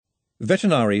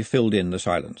Veterinary filled in the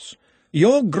silence.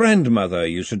 "Your grandmother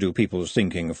used to do people's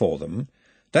thinking for them.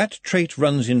 That trait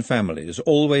runs in families,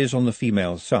 always on the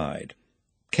female side.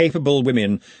 Capable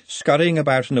women scurrying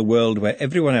about in a world where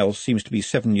everyone else seems to be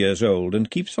 7 years old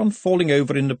and keeps on falling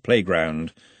over in the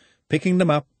playground, picking them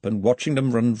up and watching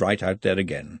them run right out there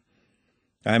again.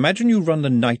 I imagine you run the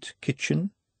night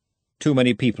kitchen? Too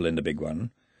many people in the big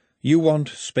one. You want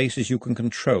spaces you can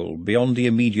control, beyond the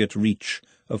immediate reach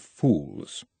of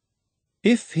fools."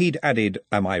 If he'd added,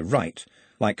 "Am I right?"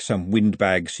 like some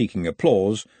windbag seeking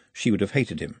applause, she would have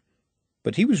hated him.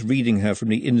 But he was reading her from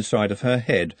the inside of her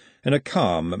head in a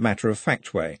calm,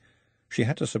 matter-of-fact way. She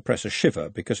had to suppress a shiver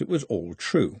because it was all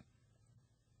true.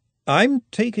 "I'm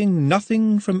taking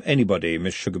nothing from anybody,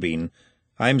 Miss Sugarbean.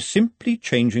 I'm simply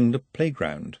changing the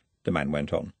playground," the man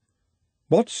went on.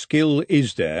 "What skill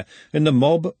is there in the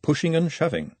mob pushing and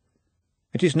shoving?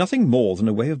 It is nothing more than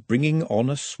a way of bringing on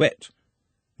a sweat.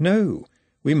 No,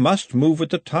 we must move with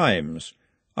the times.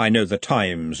 I know the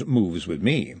times moves with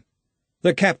me.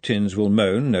 The captains will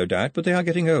moan, no doubt, but they are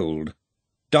getting old.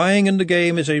 Dying in the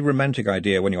game is a romantic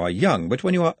idea when you are young, but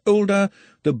when you are older,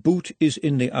 the boot is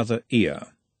in the other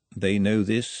ear. They know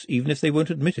this, even if they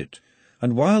won't admit it,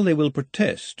 and while they will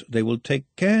protest, they will take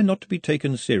care not to be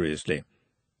taken seriously.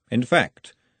 In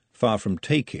fact, far from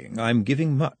taking, I am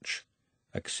giving much.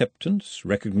 Acceptance,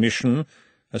 recognition,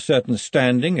 a certain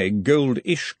standing, a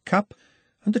gold-ish cup,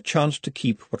 and the chance to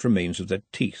keep what remains of their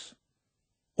teeth."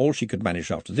 All she could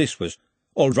manage after this was,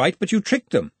 "All right, but you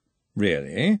tricked them."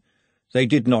 "Really? They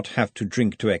did not have to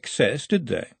drink to excess, did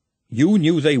they? You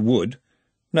knew they would."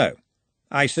 "No.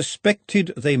 I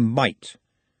suspected they might.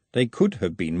 They could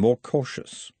have been more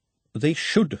cautious. They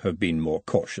should have been more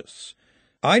cautious.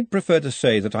 I'd prefer to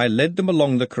say that I led them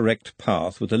along the correct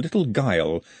path with a little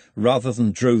guile rather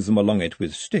than drove them along it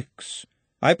with sticks.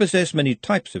 I possess many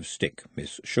types of stick,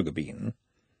 Miss Sugarbean."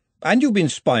 "And you've been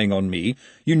spying on me.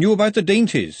 You knew about the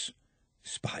dainties."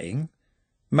 "Spying?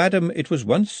 Madam, it was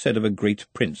once said of a great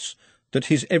prince that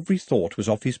his every thought was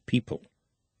of his people.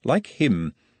 Like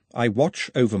him, I watch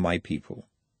over my people.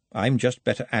 I'm just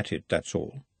better at it, that's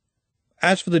all.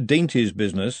 As for the dainties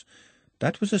business,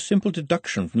 that was a simple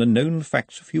deduction from the known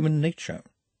facts of human nature."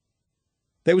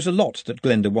 There was a lot that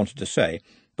Glenda wanted to say,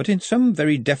 but in some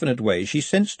very definite way she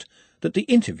sensed that the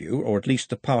interview, or at least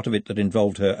the part of it that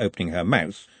involved her opening her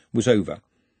mouth, was over.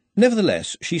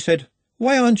 Nevertheless, she said,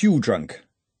 "Why aren't you drunk?"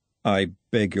 "I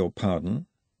beg your pardon?"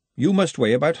 "You must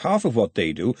weigh about half of what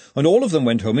they do, and all of them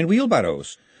went home in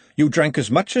wheelbarrows. You drank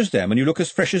as much as them, and you look as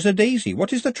fresh as a daisy.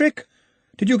 What is the trick?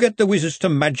 Did you get the wizards to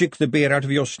magic the beer out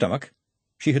of your stomach?"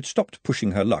 She had stopped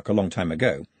pushing her luck a long time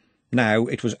ago. Now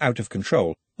it was out of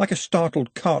control, like a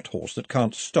startled cart horse that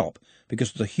can't stop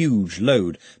because of the huge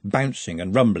load bouncing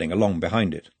and rumbling along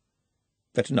behind it.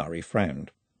 Veterinary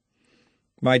frowned.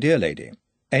 "My dear lady,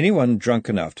 anyone drunk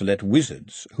enough to let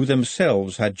wizards, who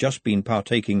themselves had just been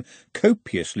partaking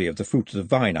copiously of the fruit of the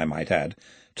vine, I might add,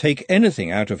 take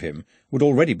anything out of him, would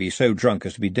already be so drunk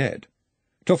as to be dead.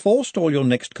 To forestall your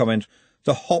next comment,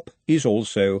 the hop is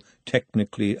also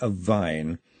technically a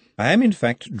vine. I am in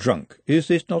fact drunk. Is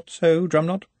this not so,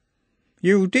 Drumknot?"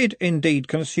 "You did indeed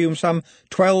consume some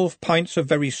 12 pints of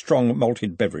very strong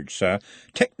malted beverage, sir.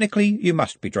 Technically you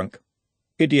must be drunk."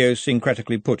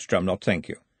 "Idiosyncratically put, Drumknot, thank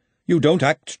you." "You don't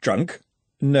act drunk."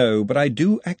 "No, but I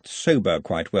do act sober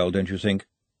quite well, don't you think?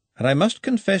 And I must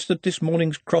confess that this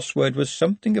morning's crossword was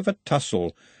something of a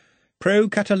tussle.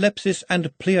 Procatalepsis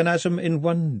and pleonasm in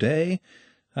one day.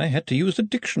 I had to use the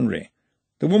dictionary.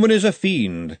 The woman is a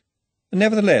fiend.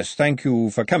 Nevertheless, thank you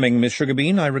for coming, Miss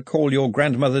Sugarbean. I recall your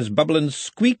grandmother's bubble and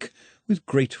squeak with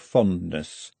great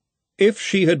fondness. If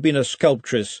she had been a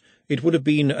sculptress, it would have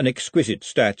been an exquisite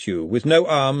statue, with no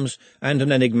arms and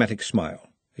an enigmatic smile.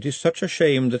 It is such a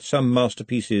shame that some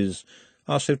masterpieces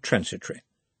are so transitory."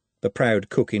 The proud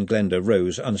cook in Glenda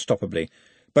rose unstoppably.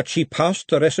 "But she passed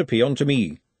the recipe on to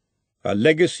me." "A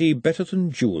legacy better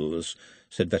than jewels,"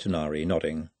 said Veterinary,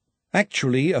 nodding.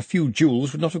 Actually, a few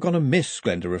jewels would not have gone amiss,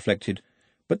 Glenda reflected.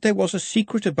 But there was a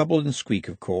secret of Bubble and Squeak,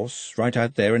 of course, right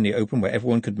out there in the open where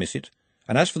everyone could miss it.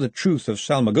 And as for the truth of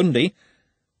Salmagundi—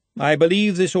 "I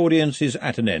believe this audience is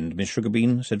at an end, Miss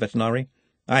Sugarbean," said Veterinary.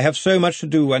 "I have so much to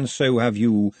do, and so have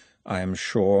you, I am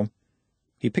sure."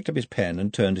 He picked up his pen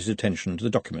and turned his attention to the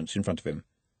documents in front of him.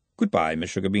 "Goodbye,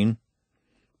 Miss Sugarbean."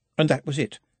 And that was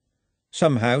it.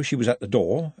 Somehow she was at the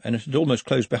door, and it had almost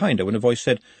closed behind her when a voice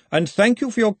said, "And thank you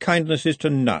for your kindnesses to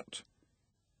Nut."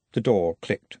 The door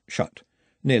clicked shut,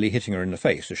 nearly hitting her in the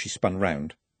face as she spun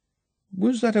round.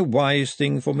 "Was that a wise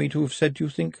thing for me to have said, do you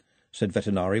think?" said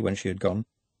Veterinary when she had gone.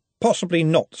 Possibly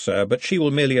not, sir, but she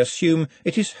will merely assume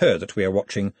it is her that we are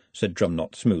watching, said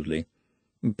Drumknot smoothly.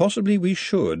 Possibly we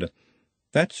should.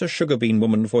 That's a sugar-bean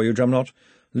woman for you, Drumknot.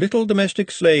 Little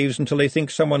domestic slaves until they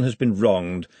think someone has been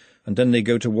wronged, and then they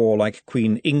go to war like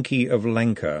Queen Inky of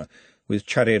Lanka, with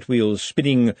chariot wheels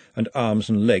spinning and arms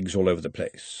and legs all over the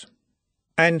place.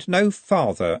 And no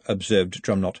father, observed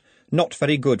Drumknot. Not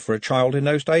very good for a child in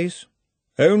those days.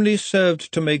 Only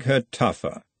served to make her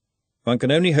tougher. One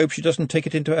can only hope she doesn't take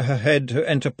it into her head to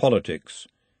enter politics.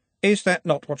 Is that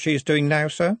not what she is doing now,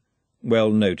 sir?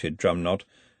 Well noted, Drumknot.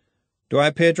 Do I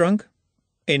appear drunk?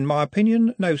 In my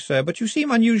opinion, no, sir, but you seem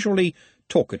unusually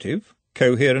talkative,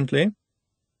 coherently.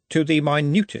 To the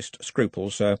minutest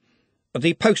scruples, sir.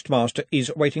 The postmaster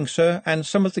is waiting, sir, and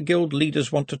some of the guild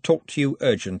leaders want to talk to you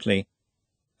urgently.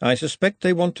 I suspect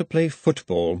they want to play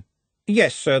football.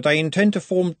 Yes, sir, they intend to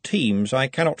form teams. I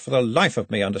cannot for the life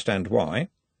of me understand why.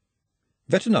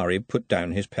 Vetinari put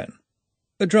down his pen.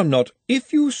 Drumknot,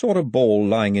 if you saw a ball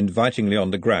lying invitingly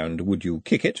on the ground, would you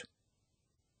kick it?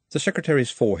 The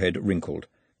secretary's forehead wrinkled.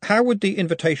 How would the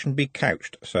invitation be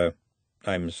couched, sir?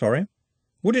 I'm sorry?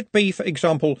 Would it be, for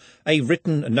example, a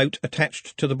written note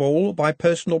attached to the ball by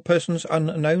person or persons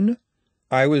unknown?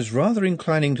 I was rather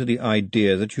inclining to the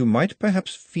idea that you might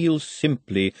perhaps feel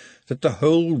simply that the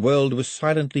whole world was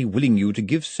silently willing you to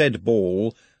give said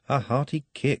ball a hearty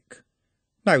kick.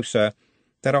 No, sir.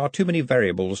 There are too many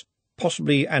variables.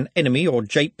 Possibly an enemy or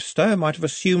japester might have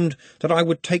assumed that I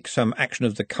would take some action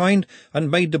of the kind, and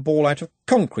made the ball out of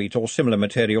concrete or similar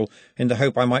material, in the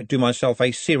hope I might do myself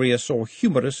a serious or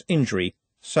humorous injury,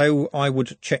 so I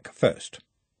would check first.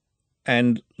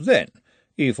 And then,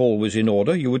 if all was in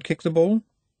order, you would kick the ball?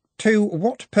 To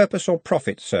what purpose or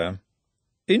profit, sir?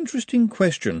 Interesting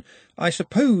question. I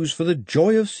suppose for the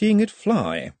joy of seeing it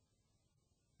fly.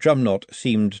 Drumknot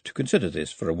seemed to consider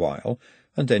this for a while,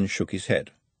 and then shook his head.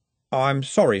 I'm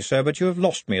sorry, sir, but you have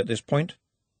lost me at this point.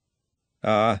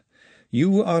 Ah,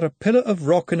 you are a pillar of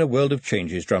rock in a world of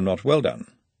changes, Drumknot. Well done.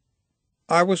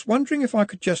 I was wondering if I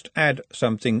could just add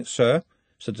something, sir,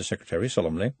 said the secretary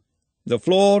solemnly. The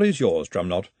floor is yours,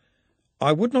 Drumknot.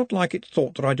 I would not like it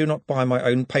thought that I do not buy my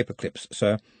own paper clips,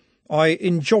 sir. I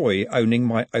enjoy owning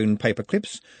my own paper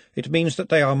clips. It means that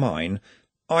they are mine.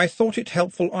 I thought it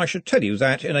helpful I should tell you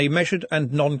that in a measured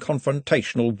and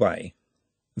non-confrontational way.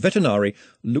 Vetinari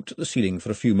looked at the ceiling for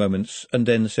a few moments, and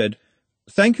then said,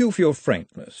 Thank you for your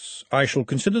frankness. I shall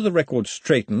consider the record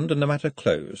straightened and the matter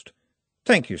closed.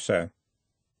 Thank you, sir.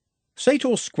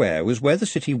 Sator Square was where the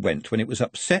city went when it was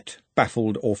upset,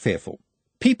 baffled, or fearful.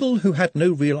 People who had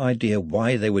no real idea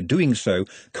why they were doing so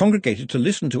congregated to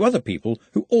listen to other people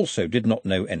who also did not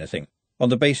know anything, on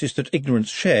the basis that ignorance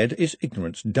shared is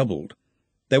ignorance doubled.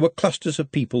 There were clusters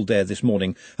of people there this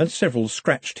morning, and several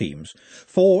scratch teams,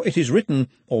 for it is written,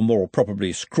 or more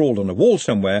probably scrawled on a wall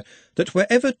somewhere, that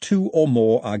wherever two or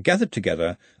more are gathered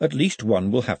together, at least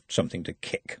one will have something to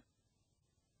kick.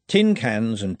 Tin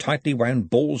cans and tightly wound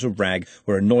balls of rag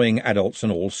were annoying adults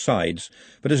on all sides,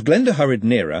 but as Glenda hurried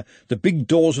nearer, the big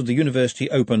doors of the university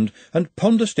opened, and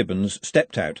Ponder Stibbons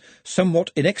stepped out,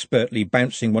 somewhat inexpertly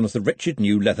bouncing one of the wretched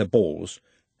new leather balls.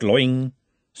 Gloing.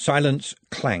 Silence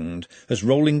clanged as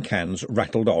rolling cans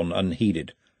rattled on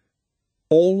unheeded.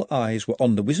 All eyes were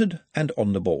on the wizard and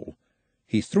on the ball.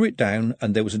 He threw it down,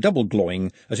 and there was a double gloing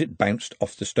as it bounced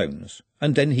off the stones,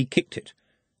 and then he kicked it.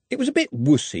 It was a bit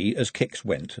wussy as kicks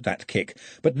went, that kick,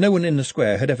 but no one in the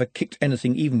square had ever kicked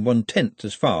anything even 1/10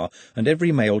 as far, and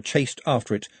every male chased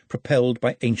after it, propelled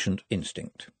by ancient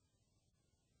instinct.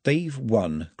 They've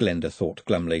won, Glenda thought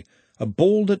glumly. A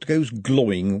ball that goes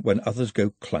glowing when others go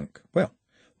clunk. Well,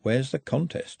 where's the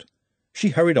contest? She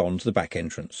hurried on to the back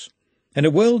entrance. In a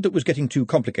world that was getting too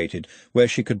complicated, where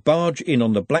she could barge in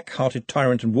on the black-hearted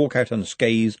tyrant and walk out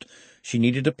unscathed, she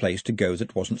needed a place to go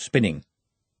that wasn't spinning.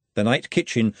 The night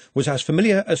kitchen was as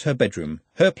familiar as her bedroom,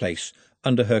 her place,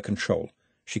 under her control.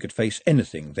 She could face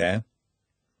anything there.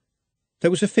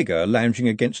 There was a figure lounging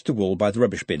against the wall by the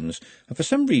rubbish bins, and for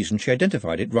some reason she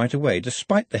identified it right away,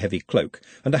 despite the heavy cloak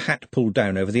and a hat pulled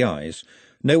down over the eyes.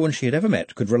 No one she had ever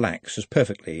met could relax as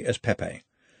perfectly as Pepe.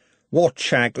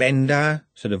 "Watcha, Glenda,"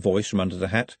 said a voice from under the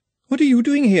hat. "What are you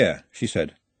doing here?" she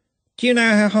said. "Do you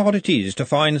know how hard it is to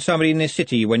find somebody in this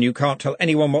city when you can't tell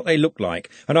anyone what they look like,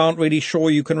 and aren't really sure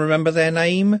you can remember their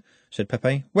name?" said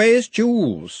Pepe. "Where's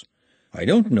Jules?" "I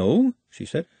don't know," she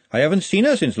said. "I haven't seen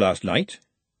her since last night."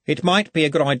 "It might be a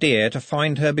good idea to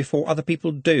find her before other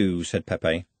people do," said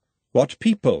Pepe. "What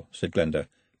people?" said Glenda.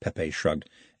 Pepe shrugged.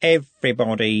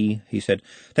 "Everybody," he said.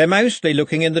 "They're mostly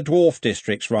looking in the dwarf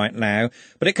districts right now,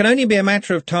 but it can only be a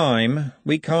matter of time.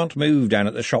 We can't move down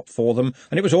at the shop for them,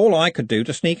 and it was all I could do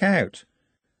to sneak out."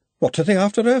 "What are they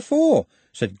after her for?"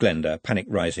 said Glenda, panic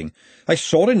rising. "I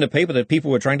saw in the paper that people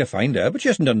were trying to find her, but she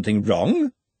hasn't done anything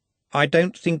wrong." "I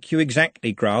don't think you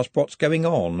exactly grasp what's going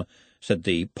on," said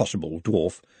the possible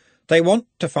dwarf. "They want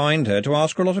to find her to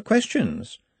ask her a lot of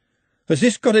questions." "Has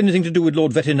this got anything to do with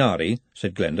Lord Vetinari?"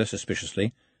 said Glenda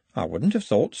suspiciously. "I wouldn't have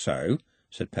thought so,"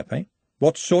 said Pepe.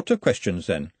 "What sort of questions,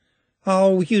 then?"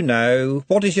 "Oh, you know,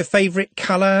 what is your favourite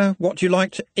colour? What do you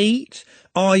like to eat?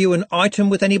 Are you an item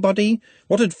with anybody?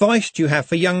 What advice do you have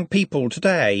for young people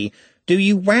today? Do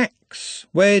you wax?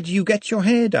 Where do you get your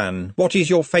hair done? What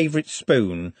is your favourite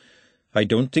spoon?" "I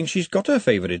don't think she's got her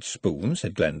favourite spoon,"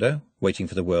 said Glenda, waiting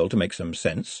for the world to make some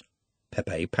sense.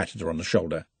 Pepe patted her on the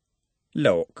shoulder.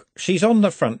 "Look, she's on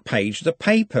the front page of the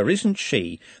paper, isn't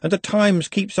she? And the Times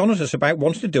keeps on at us about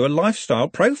wanting to do a lifestyle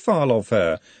profile of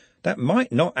her. That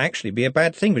might not actually be a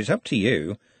bad thing, but it's up to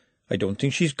you." "I don't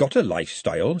think she's got a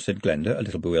lifestyle," said Glenda, a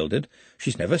little bewildered.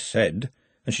 "She's never said.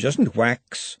 And she doesn't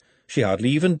wax. She hardly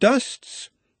even dusts.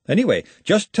 Anyway,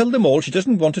 just tell them all she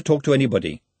doesn't want to talk to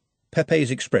anybody." Pepe's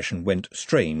expression went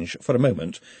strange for a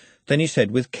moment. Then he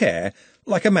said with care,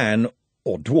 like a man,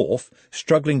 or dwarf,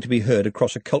 struggling to be heard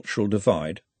across a cultural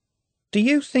divide, "Do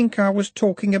you think I was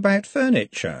talking about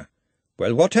furniture?"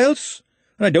 "Well, what else?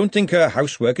 And I don't think her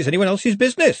housework is anyone else's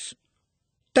business."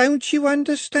 "Don't you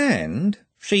understand?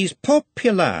 She's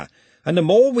popular, and the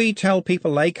more we tell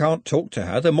people they can't talk to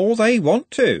her, the more they want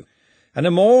to. And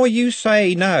the more you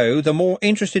say no, the more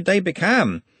interested they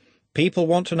become. People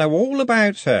want to know all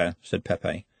about her," said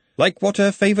Pepe. "Like what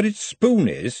her favourite spoon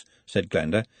is," said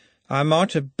Glenda. "I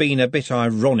might have been a bit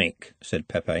ironic," said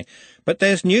Pepe, "but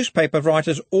there's newspaper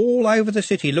writers all over the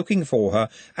city looking for her,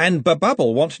 and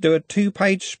Bubble want to do a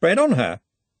 2-page spread on her."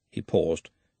 He paused.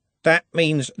 "That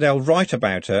means they'll write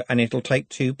about her, and it'll take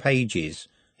 2 pages,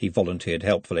 he volunteered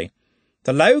helpfully.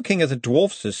 "The Low King of the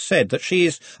Dwarfs has said that she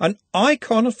is an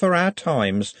icon for our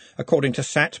times, according to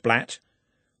Satblatt."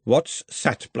 "What's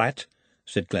Satblatt?"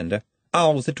 said Glenda.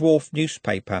 "Oh, the dwarf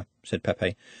newspaper," said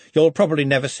Pepe. "You'll probably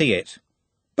never see it."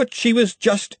 "But she was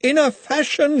just in a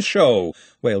fashion show,"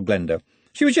 wailed Glenda.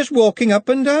 "She was just walking up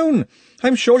and down.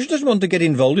 I'm sure she doesn't want to get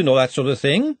involved in all that sort of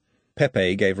thing."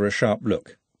 Pepe gave her a sharp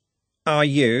look. "Are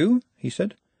you?" he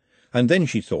said. And then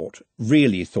she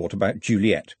really thought about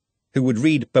Juliet, who would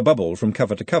read Bubble from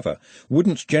cover to cover,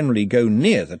 wouldn't generally go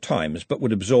near the Times, but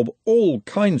would absorb all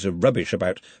kinds of rubbish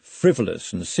about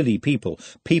frivolous and silly people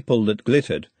that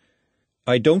glittered.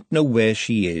 "I don't know where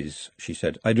she is," she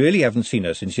said. "I really haven't seen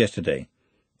her since yesterday."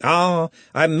 "Ah,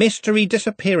 a mystery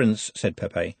disappearance," said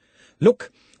Pepe.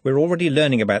 "Look, we're already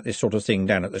learning about this sort of thing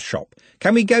down at the shop.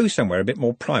 Can we go somewhere a bit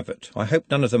more private? I hope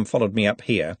none of them followed me up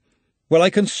here." "Well, I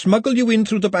can smuggle you in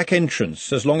through the back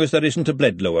entrance, as long as there isn't a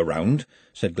Bledlow around,"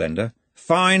 said Glenda.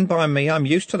 "Fine by me, I'm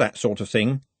used to that sort of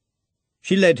thing."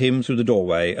 She led him through the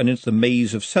doorway and into the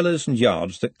maze of cellars and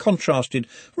yards that contrasted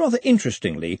rather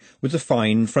interestingly with the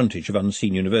fine frontage of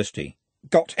Unseen University.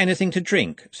 "Got anything to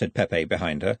drink?" said Pepe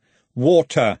behind her.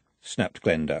 "Water," snapped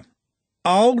Glenda.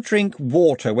 "I'll drink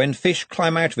water when fish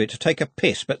climb out of it to take a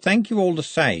piss, but thank you all the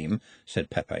same," said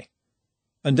Pepe.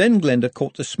 And then Glenda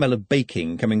caught the smell of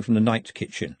baking coming from the night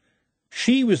kitchen.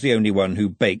 She was the only one who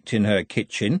baked in her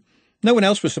kitchen. No one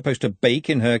else was supposed to bake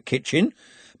in her kitchen.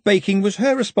 Baking was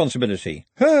her responsibility.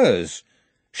 Hers.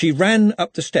 She ran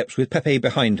up the steps with Pepe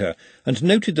behind her, and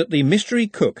noted that the mystery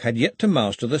cook had yet to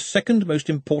master the second most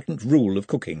important rule of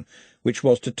cooking, which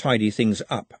was to tidy things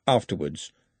up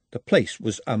afterwards. The place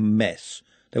was a mess.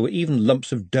 There were even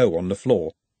lumps of dough on the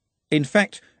floor. In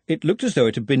fact, it looked as though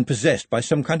it had been possessed by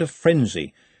some kind of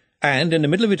frenzy, and in the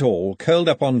middle of it all, curled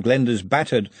up on Glenda's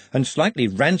battered and slightly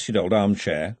rancid old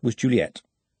armchair, was Juliet.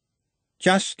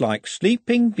 "Just like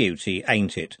Sleeping Beauty,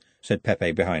 ain't it?" said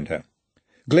Pepe behind her.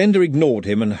 Glenda ignored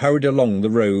him and hurried along the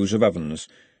rows of ovens.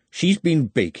 "She's been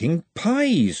baking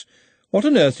pies. What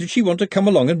on earth did she want to come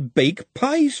along and bake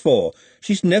pies for?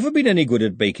 She's never been any good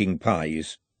at baking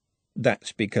pies."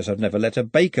 "That's because I've never let her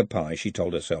bake a pie," she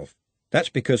told herself. "That's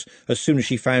because as soon as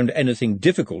she found anything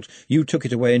difficult, you took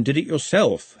it away and did it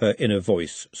yourself," her inner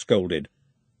voice scolded.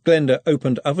 Glenda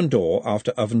opened oven door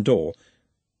after oven door.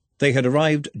 They had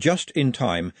arrived just in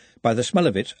time. By the smell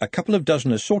of it, a couple of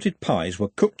dozen assorted pies were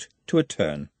cooked to a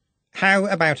turn. "How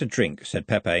about a drink?" said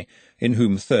Pepe, in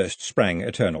whom thirst sprang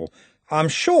eternal. "I'm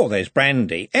sure there's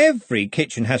brandy. Every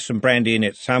kitchen has some brandy in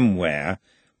it somewhere."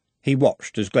 He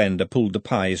watched as Glenda pulled the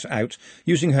pies out,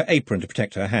 using her apron to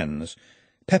protect her hands.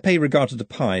 Pepe regarded the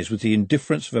pies with the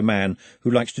indifference of a man who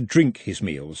likes to drink his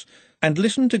meals, and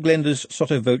listened to Glenda's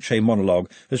sotto voce monologue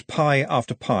as pie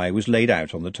after pie was laid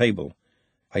out on the table.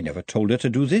 "I never told her to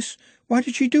do this. Why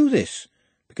did she do this?"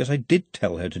 "Because I did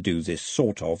tell her to do this,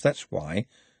 sort of, that's why."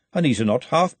 And these are not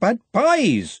half-bad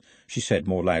pies, she said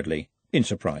more loudly, in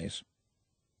surprise.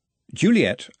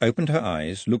 Juliet opened her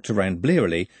eyes, looked around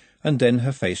blearily, and then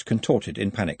her face contorted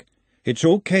in panic. "It's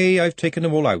okay, I've taken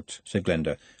them all out," said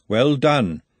Glenda. "Well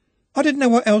done." "I didn't know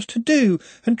what else to do,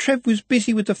 and Trev was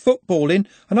busy with the footballing,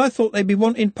 and I thought they'd be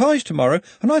wanting pies tomorrow,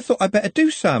 and I thought I'd better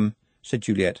do some," said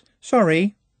Juliet.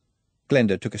 "Sorry."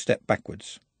 Glenda took a step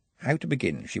backwards. How to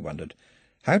begin, she wondered.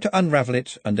 How to unravel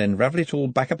it, and then ravel it all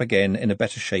back up again in a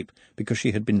better shape, because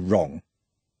she had been wrong.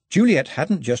 Juliet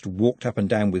hadn't just walked up and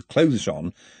down with clothes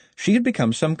on. She had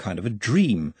become some kind of a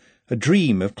dream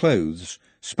of clothes,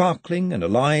 sparkling and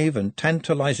alive and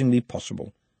tantalizingly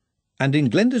possible. And in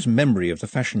Glenda's memory of the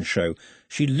fashion show,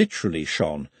 she literally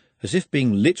shone, as if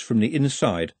being lit from the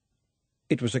inside.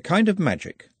 It was a kind of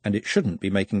magic, and it shouldn't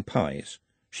be making pies.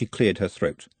 She cleared her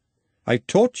throat. "I've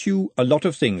taught you a lot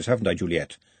of things, haven't I,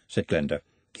 Juliet?" said Glenda.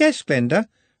 "Yes, Glenda,"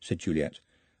 said Juliet.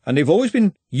 "And they've always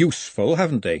been useful,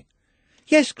 haven't they?"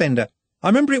 "Yes, Glenda. I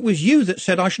remember it was you that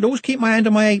said I should always keep my hand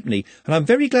on my halfpenny, and I'm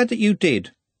very glad that you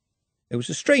did." There was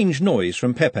a strange noise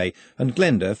from Pepe, and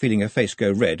Glenda, feeling her face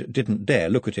go red, didn't dare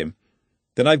look at him.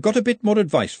 "Then I've got a bit more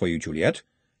advice for you, Juliet."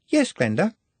 "Yes,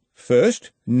 Glenda."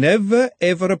 "First, never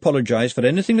ever apologise for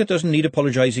anything that doesn't need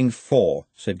apologising for,"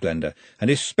 said Glenda, "and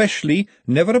especially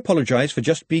never apologise for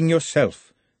just being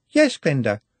yourself." "Yes,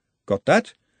 Glenda." "Got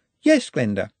that?" "Yes,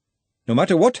 Glenda." "No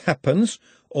matter what happens,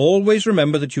 always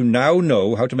remember that you now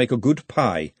know how to make a good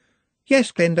pie."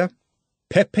 "Yes, Glenda."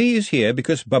 "Pepe is here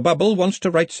because Babubble wants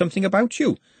to write something about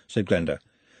you," said Glenda.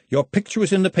 "Your picture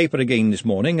was in the paper again this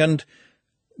morning, and—"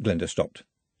 Glenda stopped.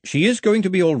 "She is going to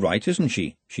be all right, isn't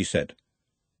she?" she said.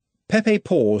 Pepe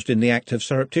paused in the act of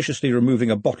surreptitiously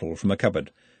removing a bottle from a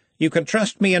cupboard. "You can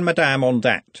trust me and Madame on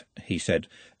that," he said.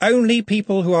 "Only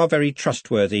people who are very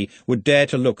trustworthy would dare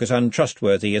to look as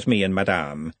untrustworthy as me and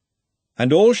Madame.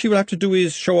 And all she will have to do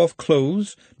is show off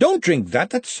clothes. Don't drink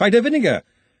that, that's cider vinegar."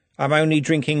 "I'm only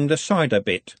drinking the cider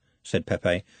bit," said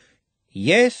Pepe.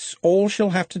 "Yes, all she'll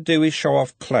have to do is show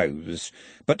off clothes.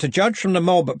 But to judge from the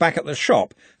mob back at the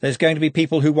shop, there's going to be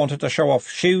people who want her to show off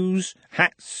shoes,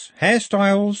 hats,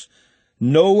 hairstyles."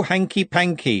 "No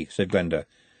hanky-panky," said Glenda.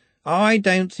 "I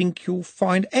don't think you'll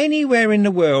find anywhere in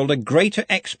the world a greater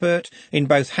expert in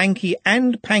both hanky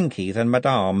and panky than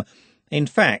Madame. In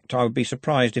fact, I would be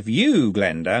surprised if you,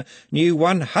 Glenda, knew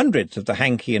 1/100th of the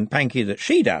hanky and panky that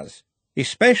she does,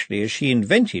 especially as she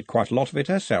invented quite a lot of it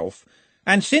herself.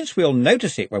 And since we'll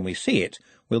notice it when we see it,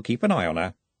 we'll keep an eye on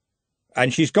her."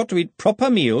 "And she's got to eat proper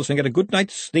meals and get a good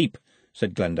night's sleep,"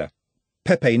 said Glenda.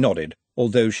 Pepe nodded,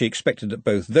 although she expected that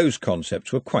both those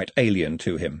concepts were quite alien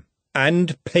to him.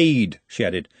 "And paid," she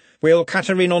added. "We'll cut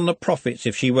her in on the profits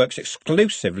if she works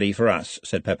exclusively for us,"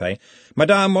 said Pepe.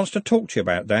 "Madame wants to talk to you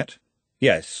about that."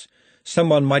 "Yes,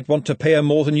 someone might want to pay her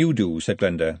more than you do," said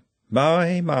Glenda.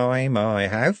 My,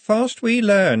 how fast we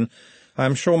learn.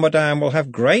 I'm sure Madame will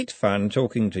have great fun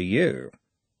talking to you."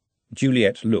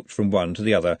 Juliet looked from one to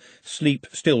the other, sleep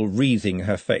still wreathing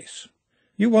her face.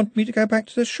 "You want me to go back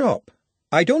to the shop?"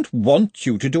 "I don't want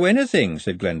you to do anything,"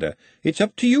 said Glenda. "It's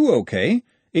up to you, okay?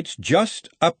 It's just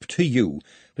up to you.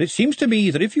 But it seems to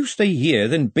me that if you stay here,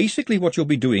 then basically what you'll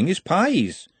be doing is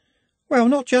pies." "Well,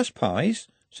 not just pies,"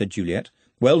 said Juliet.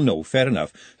 "Well, no, fair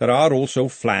enough. There are also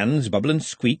flans, bubble and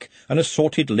squeak, and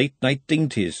assorted late-night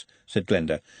dainties," said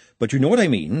Glenda. "But you know what I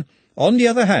mean. On the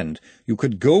other hand, you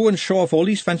could go and show off all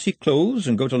these fancy clothes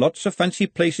and go to lots of fancy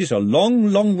places a long,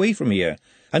 long way from here,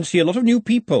 and see a lot of new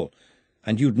people,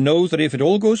 and you'd know that if it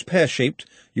all goes pear-shaped,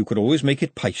 you could always make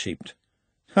it pie-shaped."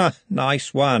 "Ha,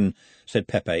 nice one," said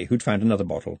Pepe, who'd found another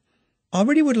bottle. "I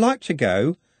really would like to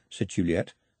go," said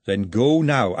Juliet. "Then go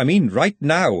now. I mean right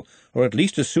now, or at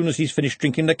least as soon as he's finished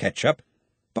drinking the ketchup."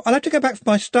 "But I'll have to go back for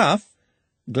my stuff."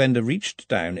 Glenda reached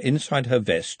down inside her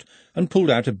vest and pulled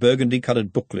out a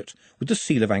burgundy-coloured booklet with the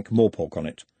seal of Ankh-Morpork on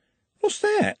it. "What's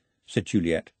that?" said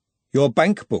Juliet. "Your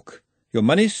bank book. Your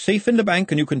money's safe in the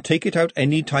bank, and you can take it out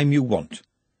any time you want."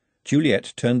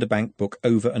 Juliet turned the bank book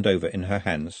over and over in her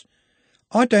hands.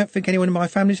 "I don't think anyone in my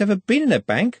family's ever been in a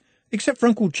bank, except for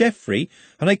Uncle Geoffrey,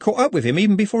 and I caught up with him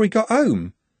even before he got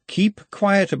home." "Keep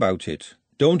quiet about it.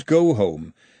 Don't go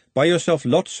home. Buy yourself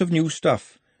lots of new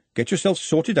stuff. Get yourself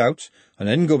sorted out, and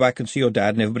then go back and see your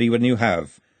dad and everybody when you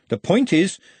have. The point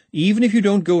is, even if you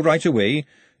don't go right away,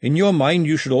 in your mind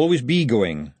you should always be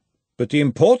going. But the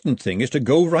important thing is to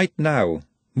go right now.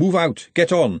 Move out,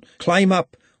 get on, climb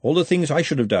up, all the things I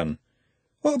should have done."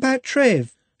 "What about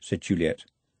Trev?" said Juliet.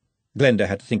 Glenda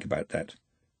had to think about that.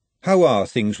 "How are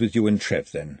things with you and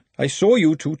Trev, then? I saw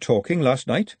you two talking last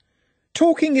night."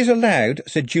 "Talking is allowed,"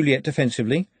 said Juliet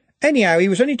defensively. "Anyhow, he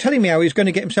was only telling me how he was going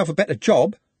to get himself a better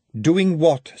job." "Doing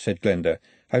what?" said Glenda.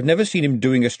 I've never seen him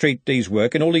doing a straight day's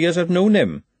work in all the years I've known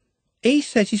him." "He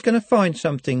says he's going to find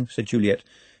something," said Juliet.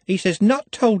 "He says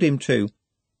Nut told him to.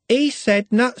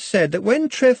 Nut said that when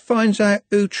Trev finds out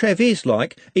who Trev is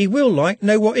like, he will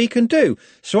know what he can do.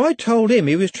 So I told him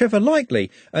he was Trevor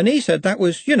likely, and he said that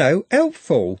was,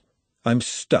 helpful." "I'm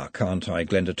stuck, aren't I?"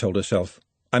 Glenda told herself.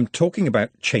 "I'm talking about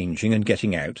changing and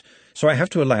getting out, so I have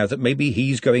to allow that maybe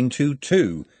he's going to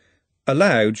too."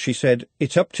 Aloud she said,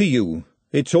 "It's up to you.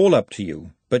 It's all up to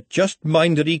you. But just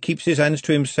mind that he keeps his hands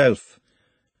to himself."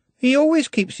 "He always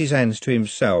keeps his hands to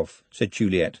himself," said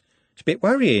Juliet. "It's a bit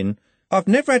worrying. I've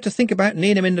never had to think about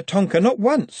near him in the tonka, not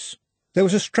once." There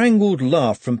was a strangled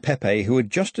laugh from Pepe, who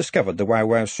had just discovered the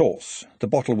wow-wow sauce. The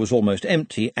bottle was almost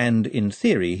empty, and, in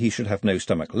theory, he should have no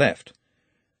stomach left.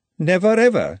 "Never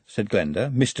ever," said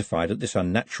Glenda, mystified at this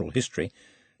unnatural history.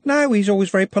 "No, he's always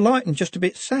very polite and just a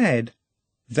bit sad."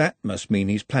 "That must mean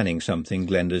he's planning something,"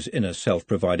 Glenda's inner self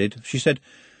provided. She said,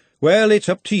 "Well, it's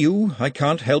up to you. I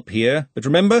can't help here. But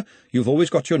remember, you've always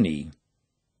got your knee."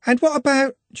 "And what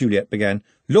about—" Juliet began.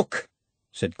 "Look,"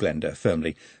 said Glenda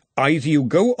firmly, "either you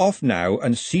go off now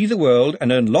and see the world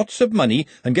and earn lots of money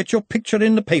and get your picture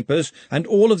in the papers and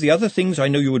all of the other things I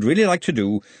know you would really like to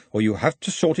do, or you have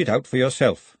to sort it out for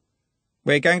yourself."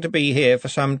 "We're going to be here for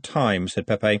some time," said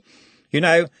Pepe.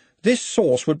 This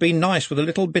sauce would be nice with a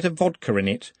little bit of vodka in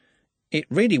it. It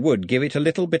really would give it a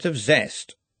little bit of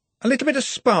zest, a little bit of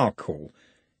sparkle.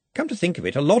 Come to think of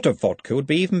it, a lot of vodka would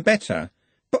be even better."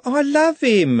 "But I love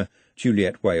him,"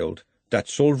 Juliet wailed.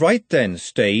 "That's all right then.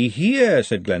 Stay here,"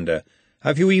 said Glenda.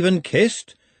 "Have you even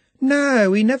kissed?"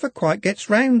 "No, he never quite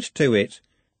gets round to it."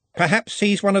 "Perhaps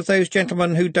he's one of those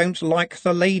gentlemen who don't like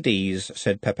the ladies,"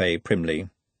 said Pepe primly.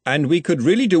 "And we could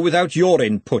really do without your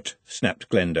input," snapped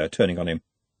Glenda, turning on him.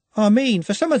 "I mean,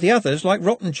 for some of the others, like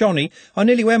Rotten Johnny, I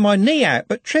nearly wear my knee out,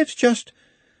 but Trev's just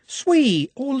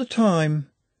sweet all the time."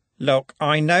 "Look,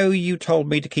 I know you told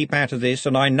me to keep out of this,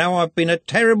 and I know I've been a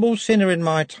terrible sinner in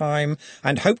my time,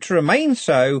 and hope to remain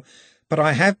so, but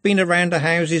I have been around the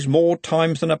houses more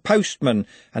times than a postman,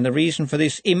 and the reason for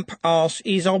this imp arse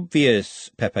is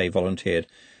obvious," Pepe volunteered.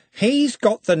 "He's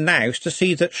got the nous to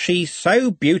see that she's so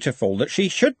beautiful that she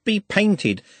should be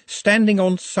painted, standing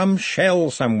on some shell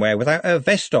somewhere without her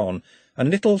vest on, and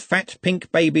little fat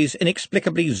pink babies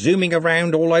inexplicably zooming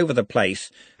around all over the place,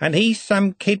 and he's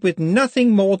some kid with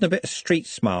nothing more than a bit of street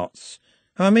smarts.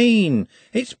 I mean,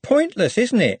 it's pointless,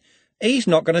 isn't it? He's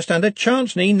not going to stand a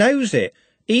chance, and he knows it,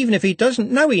 even if he doesn't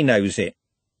know he knows it."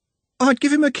 "I'd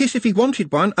give him a kiss if he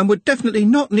wanted one, and would definitely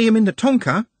not knee him in the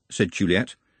tonka," said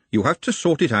Juliet. "You have to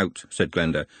sort it out," said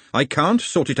Glenda. "I can't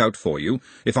sort it out for you.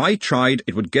 If I tried,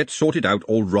 it would get sorted out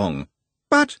all wrong."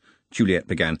 "But—" Juliet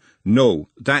began. "No,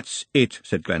 that's it,"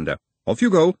 said Glenda. "Off you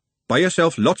go. Buy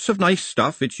yourself lots of nice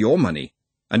stuff. It's your money.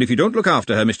 And if you don't look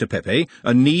after her, Mr. Pepe,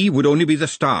 a knee would only be the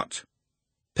start."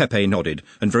 Pepe nodded,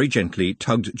 and very gently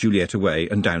tugged Juliet away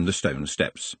and down the stone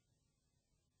steps.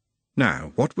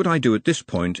 "Now, what would I do at this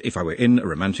point if I were in a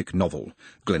romantic novel?"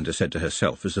 Glenda said to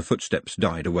herself as the footsteps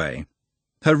died away.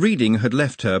 Her reading had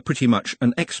left her pretty much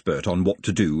an expert on what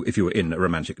to do if you were in a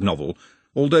romantic novel,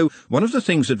 although one of the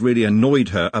things that really annoyed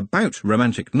her about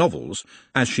romantic novels,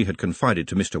 as she had confided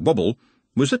to Mr. Wobble,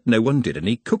 was that no one did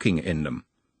any cooking in them.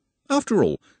 After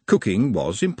all, cooking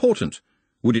was important.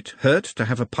 Would it hurt to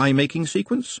have a pie-making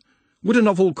sequence? Would a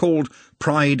novel called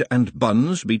Pride and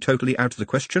Buns be totally out of the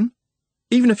question?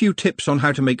 Even a few tips on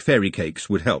how to make fairy cakes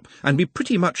would help, and be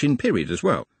pretty much in period as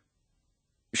well.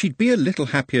 She'd be a little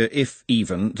happier if,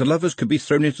 even, the lovers could be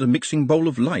thrown into the mixing bowl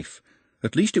of life.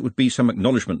 At least it would be some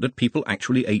acknowledgement that people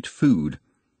actually ate food.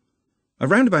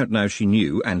 Around about now she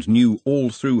knew, and knew all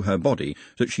through her body,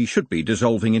 that she should be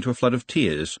dissolving into a flood of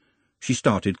tears. She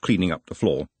started cleaning up the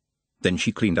floor. Then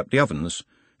she cleaned up the ovens.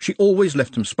 She always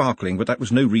left them sparkling, but that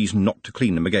was no reason not to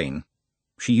clean them again.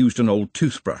 She used an old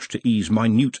toothbrush to ease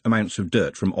minute amounts of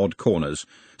dirt from odd corners,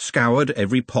 scoured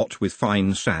every pot with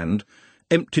fine sand,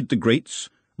 emptied the grates,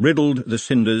 riddled the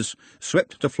cinders,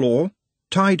 swept the floor,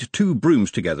 tied 2 brooms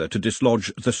together to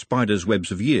dislodge the spider's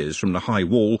webs of years from the high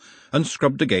wall, and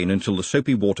scrubbed again until the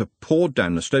soapy water poured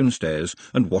down the stone stairs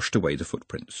and washed away the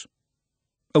footprints.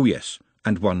 Oh yes,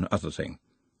 and one other thing.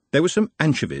 There were some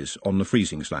anchovies on the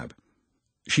freezing slab.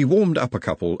 She warmed up a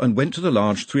couple and went to the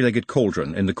large 3-legged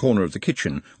cauldron in the corner of the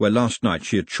kitchen where last night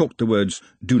she had chalked the words,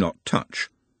 "Do not touch."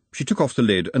 She took off the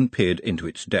lid and peered into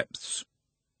its depths.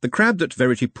 The crab that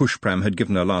Verity Pushpram had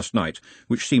given her last night,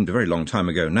 which seemed a very long time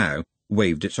ago now,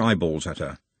 waved its eyeballs at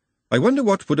her. "I wonder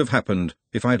what would have happened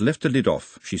if I had left the lid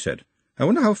off," she said. "I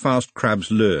wonder how fast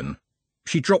crabs learn."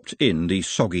 She dropped in the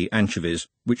soggy anchovies,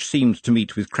 which seemed to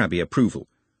meet with crabby approval.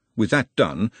 With that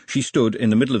done, she stood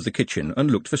in the middle of the kitchen and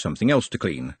looked for something else to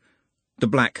clean. The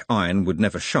black iron would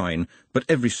never shine, but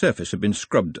every surface had been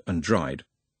scrubbed and dried.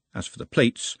 As for the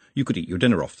plates, you could eat your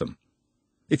dinner off them.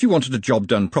 If you wanted a job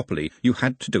done properly, you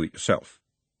had to do it yourself.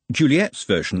 Juliet's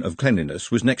version of cleanliness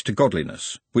was next to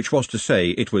godliness, which was to say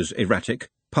it was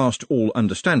erratic, past all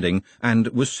understanding, and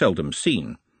was seldom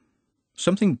seen.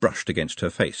 Something brushed against her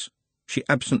face. She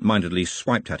absent-mindedly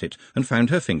swiped at it and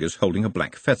found her fingers holding a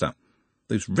black feather.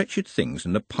 Those wretched things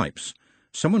in the pipes.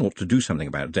 Someone ought to do something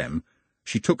about them.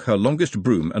 She took her longest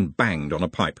broom and banged on a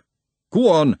pipe. "Go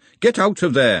on, get out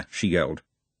of there," she yelled.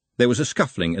 There was a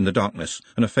scuffling in the darkness,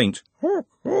 and a faint "hawk,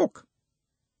 hawk."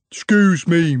 "'Scuse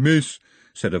me, miss,"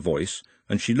 said a voice,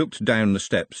 and she looked down the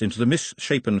steps into the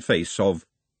misshapen face of—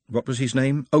 what was his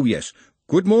name? Oh, yes.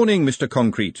 "Good morning, Mr.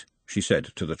 Concrete," she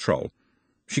said to the troll.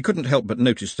 She couldn't help but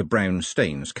notice the brown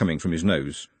stains coming from his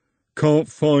nose. "Can't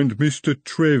find Mr.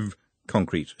 Trev,"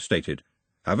 Concrete stated.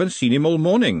 "Haven't seen him all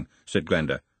morning," said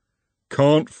Glenda.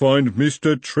 "Can't find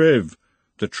Mr. Trev,"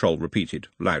 the troll repeated,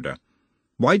 louder.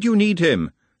 "Why do you need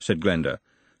him?" said Glenda.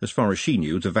 As far as she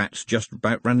knew, the vats just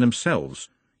about ran themselves.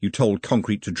 You told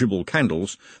Concrete to dribble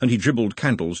candles, and he dribbled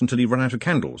candles until he ran out of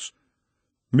candles.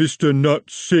 "Mr.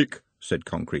 Nut's sick," said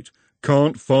Concrete.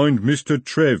 "Can't find Mr.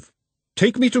 Trev."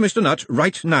 "Take me to Mr. Nut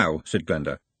right now," said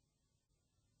Glenda.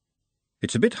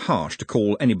 It's a bit harsh to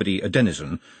call anybody a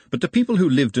denizen, but the people who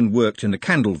lived and worked in the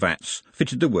candle vats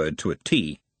fitted the word to a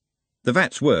T. The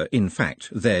vats were, in fact,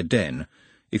 their den.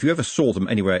 If you ever saw them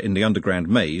anywhere in the underground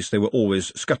maze, they were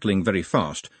always scuttling very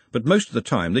fast, but most of the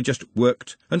time they just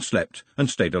worked and slept and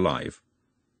stayed alive.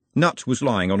 Nut was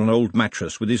lying on an old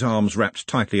mattress with his arms wrapped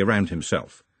tightly around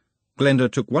himself. Glenda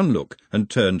took one look and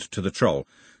turned to the troll.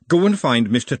 "Go and find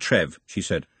Mr. Trev," she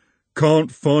said.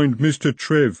 "Can't find Mr.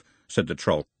 Trev," said the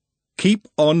troll. "Keep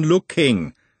on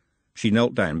looking." She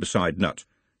knelt down beside Nut.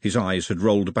 His eyes had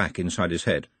rolled back inside his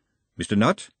head. "Mr.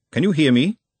 Nut, can you hear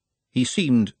me?" He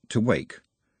seemed to wake.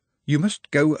 "You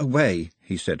must go away,"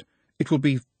 he said. "It will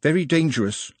be very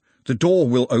dangerous. The door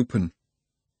will open."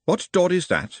 "What door is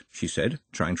that?" she said,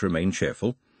 trying to remain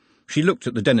cheerful. She looked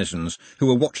at the denizens, who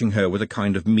were watching her with a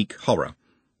kind of meek horror.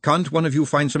 "Can't one of you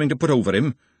find something to put over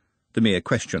him?" The mere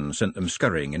question sent them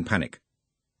scurrying in panic.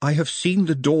 "I have seen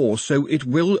the door, so it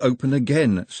will open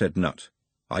again," said Nut.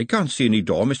 "I can't see any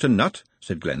door, Mr. Nut,"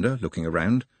 said Glenda, looking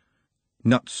around.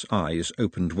 Nut's eyes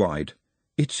opened wide.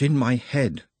 "It's in my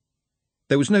head."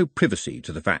 There was no privacy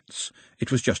to the vats.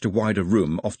 It was just a wider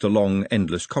room off the long,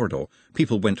 endless corridor.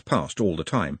 People went past all the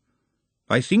time.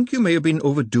 "I think you may have been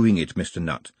overdoing it, Mr.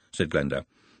 Nut," said Glenda.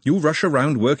 "You rush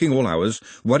around working all hours,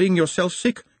 worrying yourself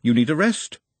sick. You need a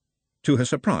rest." To her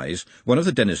surprise, one of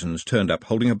the denizens turned up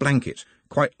holding a blanket,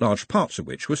 quite large parts of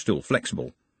which were still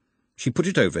flexible. She put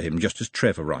it over him just as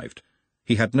Trev arrived.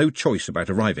 He had no choice about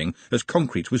arriving, as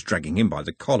Concrete was dragging him by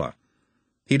the collar.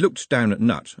 He looked down at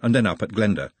Nut and then up at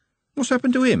Glenda. "What's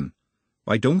happened to him?"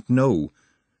 "I don't know."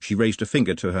 She raised a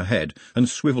finger to her head and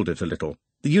swivelled it a little,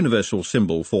 the universal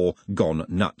symbol for gone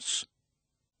nuts.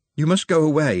 "You must go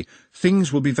away.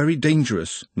 Things will be very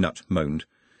dangerous," Nut moaned.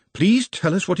 "Please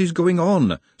tell us what is going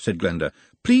on," said Glenda.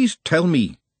 "Please tell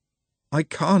me." "I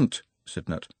can't," said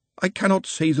Nut. "I cannot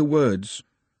say the words."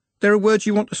 "There are words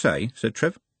you want to say," said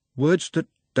Trev. "Words that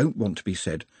don't want to be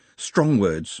said. Strong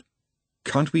words."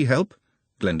 "Can't we help?"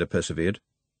 Glenda persevered.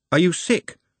 "Are you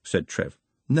sick?" said Trev.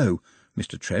 "No,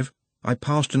 Mr. Trev. I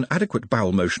passed an adequate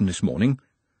bowel motion this morning."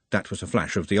 That was a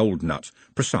flash of the old Nut,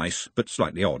 precise but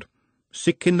slightly odd.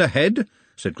 "Sick in the head?"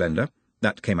 said Glenda.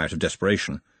 That came out of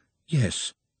desperation.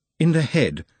 "Yes, in the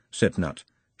head," said Nut.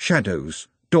 "Shadows,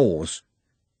 doors.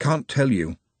 Can't tell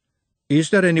you."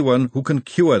 "Is there anyone who can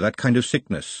cure that kind of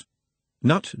sickness?"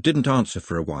 Nut didn't answer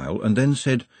for a while, and then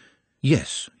said,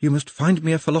 "Yes, you must find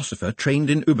me a philosopher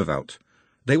trained in Uberwelt.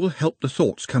 They will help the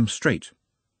thoughts come straight."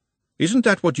 "Isn't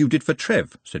that what you did for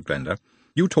Trev?" said Glenda.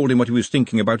 "You told him what he was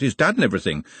thinking about his dad and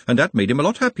everything, and that made him a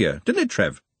lot happier, didn't it,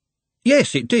 Trev?"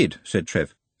 "Yes, it did," said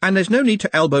Trev. "And there's no need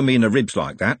to elbow me in the ribs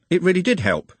like that. It really did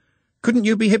help." "Couldn't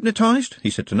you be hypnotised?" he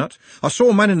said to Nut. "I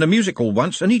saw a man in the music hall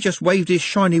once, and he just waved his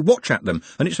shiny watch at them,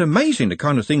 and it's amazing the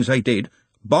kind of things they did.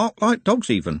 Bark like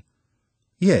dogs, even."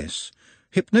 "Yes,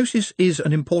 hypnosis is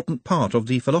an important part of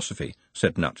the philosophy,"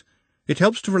 said Nut. "It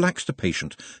helps to relax the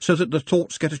patient, so that the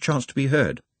thoughts get a chance to be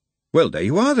heard." "Well, there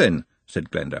you are, then," said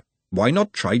Glenda. "Why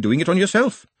not try doing it on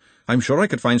yourself? I'm sure I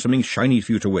could find something shiny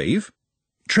for you to wave."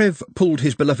 Trev pulled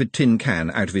his beloved tin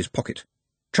can out of his pocket.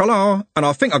 "Tra-la, and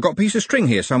I think I've got a piece of string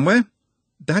here somewhere."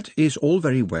 "That is all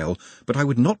very well, but I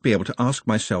would not be able to ask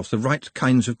myself the right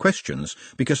kinds of questions,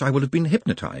 because I will have been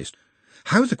hypnotised.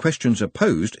 How the questions are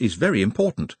posed is very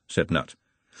important," said Nut.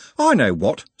 "I know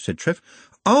what," said Trev.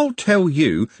 I'll tell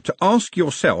you to ask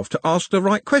yourself to ask the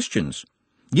right questions.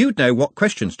 You'd know what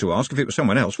questions to ask if it was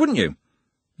someone else, wouldn't you?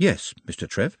 Yes, Mr.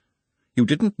 Trev. You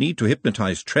didn't need to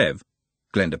hypnotise Trev,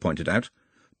 Glenda pointed out.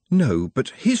 No, but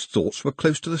his thoughts were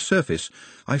close to the surface.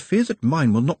 I fear that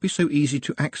mine will not be so easy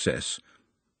to access.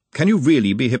 Can you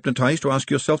really be hypnotised to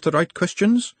ask yourself the right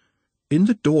questions? In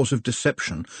the Doors of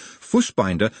Deception,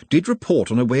 Fussbinder did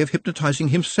report on a way of hypnotising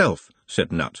himself,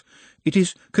 said Nut. It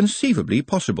is conceivably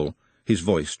possible. His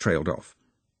voice trailed off.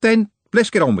 Then let's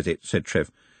get on with it, said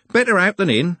Trev. Better out than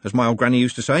in, as my old granny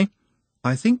used to say.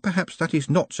 I think perhaps that is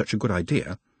not such a good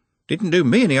idea. Didn't do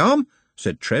me any harm,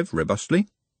 said Trev robustly.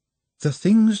 The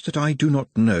things that I do not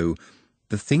know,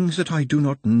 the things that I do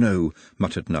not know,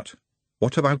 muttered Nut.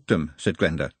 What about them? Said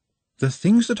Glenda. The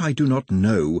things that I do not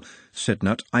know, said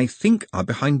Nut, I think are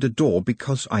behind the door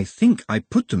because I think I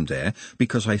put them there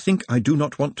because I think I do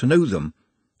not want to know them.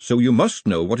 So you must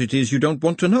know what it is you don't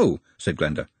want to know, said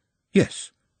Glenda.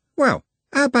 Yes. Well,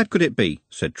 how bad could it be?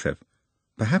 Said Trev.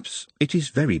 Perhaps it is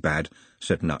very bad,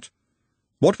 said Nut.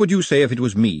 What would you say if it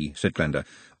was me? Said Glenda.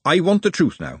 I want the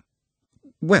truth now.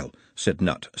 Well, said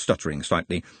Nut, stuttering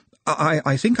slightly,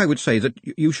 I think I would say that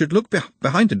you should look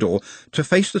behind the door to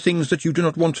face the things that you do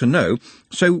not want to know,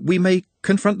 so we may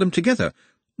confront them together.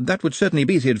 That would certainly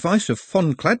be the advice of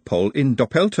von Cladpole in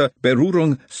Doppelte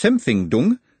Berührung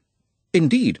Sempfindung.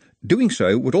 Indeed, doing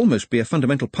so would almost be a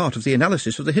fundamental part of the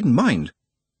analysis of the hidden mind.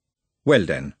 Well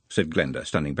then, said Glenda,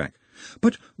 standing back.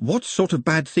 But what sort of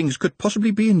bad things could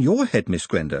possibly be in your head, Miss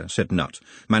Glenda? Said Nut,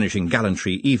 managing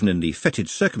gallantry even in the fetid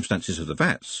circumstances of the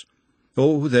vats.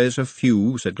 Oh, there's a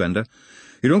few, said Glenda.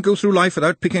 You don't go through life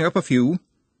without picking up a few.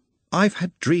 I've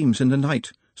had dreams in the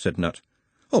night, said Nut.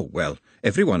 Oh, well,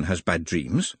 everyone has bad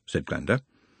dreams, said Glenda.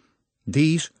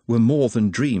 These were more than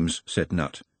dreams, said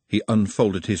Nut. He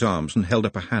unfolded his arms and held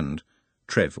up a hand.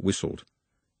 Trev whistled.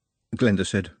 Glenda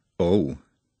said, Oh.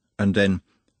 And then,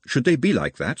 should they be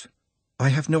like that? I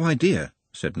have no idea,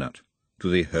 said Nut. Do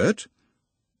they hurt?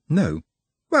 No.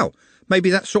 Well, maybe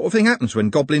that sort of thing happens when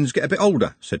goblins get a bit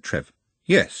older, said Trev.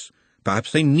 Yes,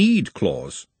 perhaps they need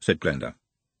claws, said Glenda.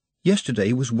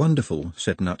 Yesterday was wonderful,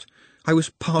 said Nut. I was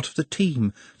part of the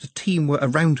team. The team were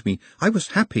around me. I was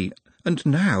happy. And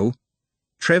now...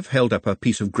 Trev held up a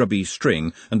piece of grubby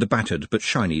string and the battered but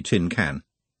shiny tin can.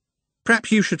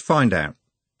 Perhaps you should find out.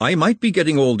 I might be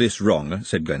getting all this wrong,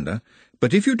 said Glenda,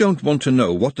 but if you don't want to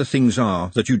know what the things are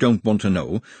that you don't want to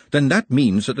know, then that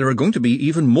means that there are going to be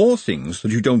even more things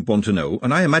that you don't want to know,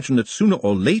 and I imagine that sooner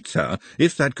or later,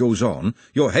 if that goes on,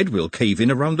 your head will cave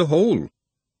in around the hole.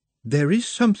 There is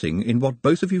something in what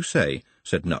both of you say,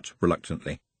 said Nut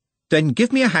reluctantly. Then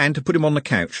give me a hand to put him on the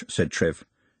couch, said Trev.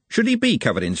 Should he be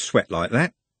covered in sweat like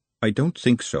that? I don't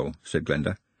think so, said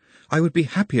Glenda. I would be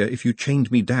happier if you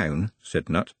chained me down, said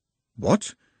Nut.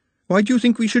 What? Why do you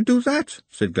think we should do that?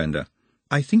 Said Glenda.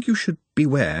 I think you should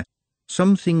beware.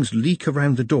 Some things leak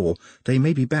around the door. They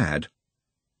may be bad.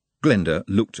 Glenda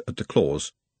looked at the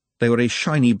claws. They were a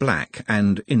shiny black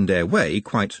and, in their way,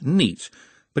 quite neat,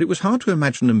 but it was hard to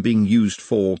imagine them being used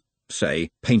for, say,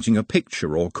 painting a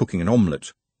picture or cooking an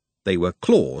omelette. They were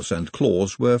claws, and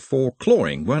claws were for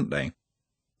clawing, weren't they?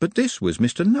 But this was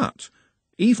Mr. Nut.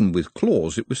 Even with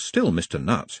claws, it was still Mr.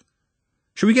 Nut.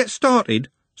 Shall we get started?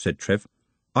 Said Trev.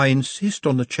 I insist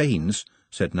on the chains,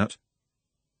 said Nut.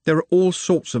 There are all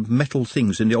sorts of metal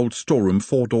things in the old storeroom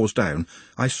 4 doors down.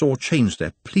 I saw chains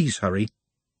there. Please hurry.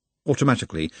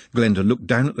 Automatically, Glenda looked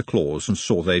down at the claws and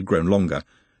saw they had grown longer.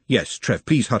 Yes, Trev,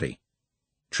 please hurry.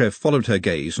 Trev followed her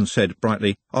gaze and said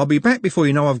brightly, I'll be back before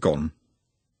you know I've gone.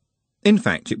 In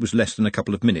fact, it was less than a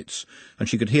couple of minutes, and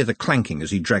she could hear the clanking as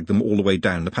he dragged them all the way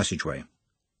down the passageway.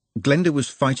 Glenda was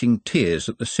fighting tears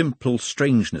at the simple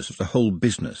strangeness of the whole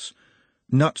business.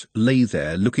 Nut lay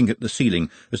there, looking at the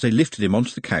ceiling, as they lifted him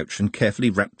onto the couch and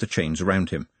carefully wrapped the chains around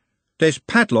him. There's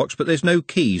padlocks, but there's no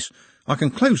keys. I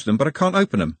can close them, but I can't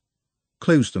open them.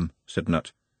 Close them, said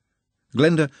Nut.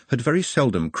 Glenda had very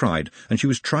seldom cried, and she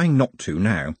was trying not to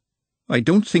now. I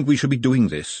don't think we should be doing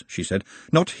this, she said.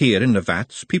 Not here in the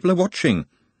vats. People are watching.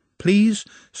 Please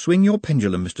swing your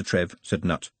pendulum, Mr. Trev, said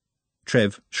Nut.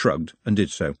 Trev shrugged and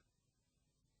did so.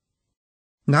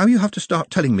 Now you have to start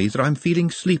telling me that I'm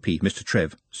feeling sleepy, Mr.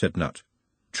 Trev, said Nut.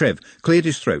 Trev cleared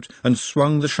his throat and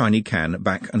swung the shiny can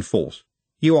back and forth.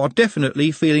 You are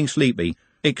definitely feeling sleepy.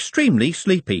 Extremely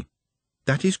sleepy.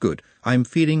 That is good. I'm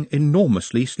feeling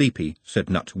enormously sleepy, said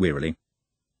Nut wearily.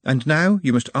 And now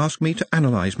you must ask me to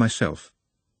analyse myself.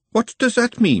 What does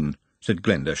that mean? Said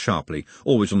Glenda sharply,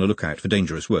 always on the lookout for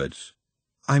dangerous words.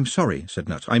 I'm sorry, said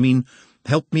Nut. I mean,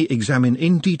 help me examine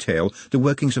in detail the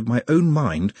workings of my own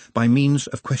mind by means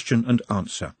of question and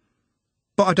answer.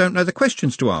 But I don't know the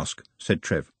questions to ask, said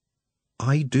Trev.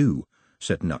 I do,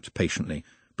 said Nut patiently,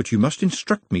 but you must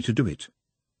instruct me to do it.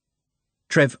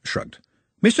 Trev shrugged.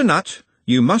 Mr. Nut,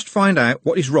 you must find out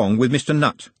what is wrong with Mr.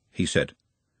 Nut, he said.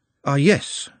 Ah,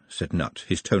 yes, said Nut,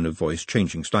 his tone of voice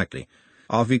changing slightly.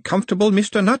 Are we comfortable,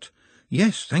 Mr. Nut?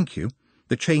 Yes, thank you.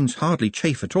 The chains hardly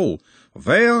chafe at all.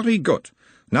 Very good.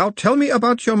 Now tell me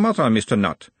about your mother, Mr.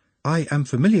 Nut. I am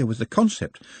familiar with the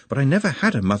concept, but I never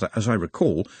had a mother as I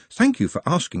recall. Thank you for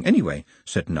asking anyway,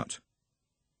 said Nut.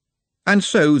 And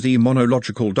so the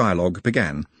monological dialogue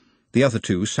began. The other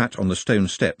two sat on the stone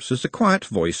steps as the quiet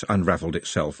voice unravelled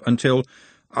itself until,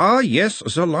 Ah, yes,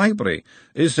 the library.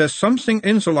 Is there something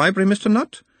in the library, Mr.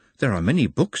 Nut? There are many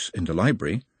books in the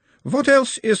library. What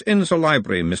else is in the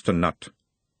library, Mr. Nut?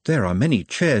 There are many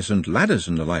chairs and ladders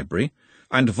in the library.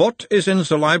 And what is in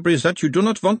the library that you do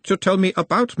not want to tell me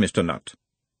about, Mr. Nut?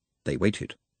 They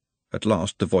waited. At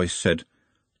last the voice said,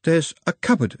 There's a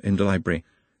cupboard in the library.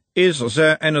 Is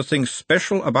there anything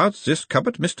special about this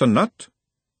cupboard, Mr. Nut?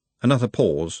 Another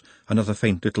pause, another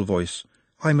faint little voice.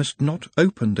 I must not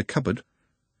open the cupboard.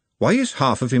 Why is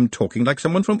half of him talking like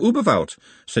someone from Uberwald?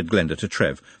 Said Glenda to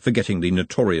Trev, forgetting the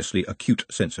notoriously acute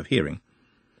sense of hearing.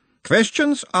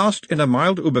 Questions asked in a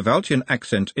mild Uberwaldian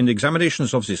accent in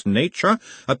examinations of this nature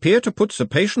appear to put the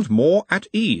patient more at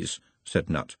ease,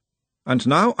 said Nut. And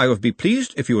now I would be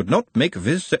pleased if you would not make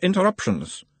with the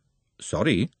interruptions.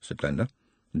 Sorry, said Glenda.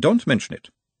 Don't mention it.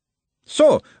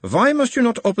 So, why must you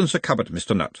not open the cupboard,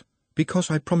 Mr. Nut? Because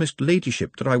I promised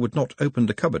Ladyship that I would not open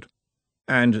the cupboard.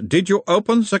 And did you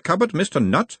open the cupboard, Mr.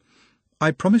 Nut? I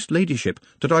promised Ladyship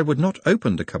that I would not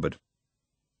open the cupboard.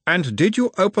 And did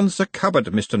you open the cupboard,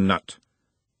 Mr. Nut?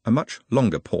 A much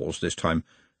longer pause this time.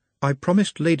 I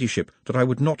promised Ladyship that I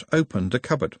would not open the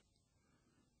cupboard.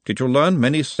 Did you learn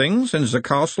many things in the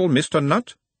castle, Mr.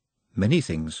 Nut? Many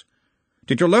things.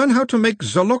 Did you learn how to make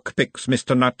the lockpicks,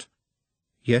 Mr. Nut?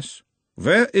 Yes.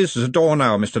 Where is the door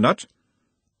now, Mr. Nut?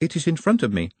 It is in front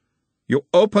of me. You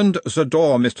opened the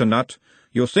door, Mr. Nut.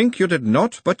 You think you did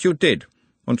not, but you did.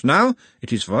 And now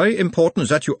it is very important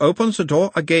that you open the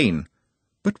door again.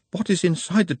 But what is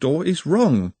inside the door is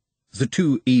wrong. The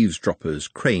two eavesdroppers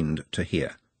craned to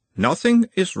hear. Nothing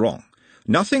is wrong.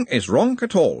 Nothing is wrong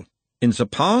at all. In the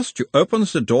past you opened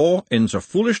the door in the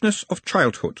foolishness of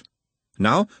childhood.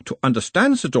 Now, to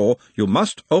understand the door, you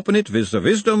must open it with the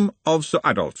wisdom of the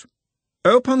adult.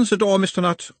 Open the door, Mr.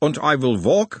 Nut, and I will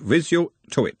walk with you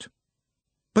to it.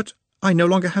 But I no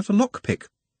longer have the lockpick.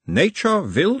 Nature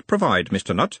will provide,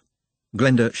 Mr. Nut.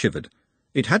 Glenda shivered.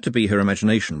 It had to be her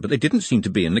imagination, but they didn't seem to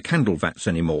be in the candle vats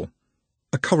any more.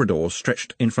 A corridor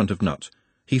stretched in front of Nut.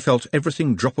 He felt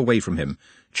everything drop away from him.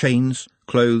 Chains,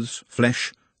 clothes,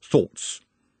 flesh, thoughts.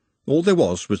 All there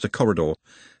was the corridor,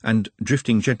 and,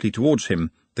 drifting gently towards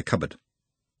him, the cupboard.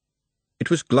 It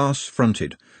was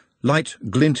glass-fronted. Light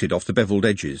glinted off the bevelled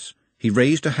edges. He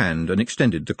raised a hand and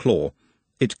extended the claw.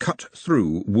 It cut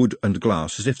through wood and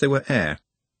glass as if they were air.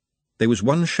 There was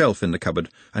one shelf in the cupboard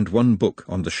and one book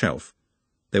on the shelf.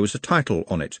 There was a title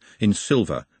on it in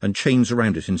silver and chains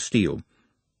around it in steel.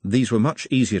 These were much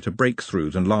easier to break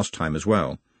through than last time as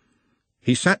well.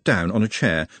 He sat down on a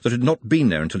chair that had not been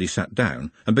there until he sat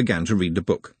down and began to read the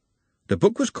book. The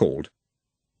book was called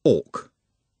Orc.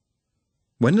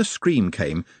 When the scream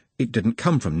came, it didn't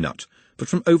come from Nut, but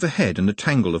from overhead in a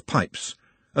tangle of pipes.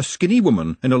 A skinny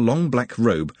woman in a long black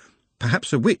robe,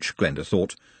 perhaps a witch, Glenda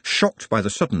thought, shocked by the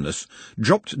suddenness,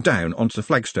 dropped down onto the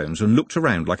flagstones and looked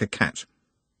around like a cat.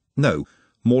 No,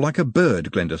 more like a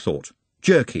bird, Glenda thought.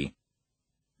 Jerky.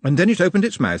 And then it opened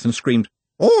its mouth and screamed,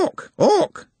 Orc!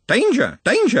 Orc! Danger!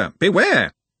 Danger!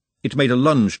 Beware! It made a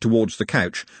lunge towards the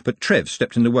couch, but Trev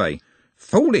stepped in the way.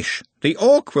 Foolish! The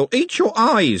orc will eat your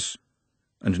eyes!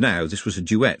 And now this was a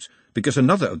duet, because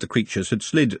another of the creatures had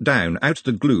slid down out of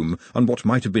the gloom on what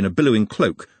might have been a billowing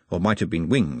cloak, or might have been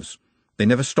wings. They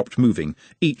never stopped moving,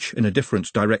 each in a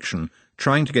different direction,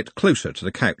 trying to get closer to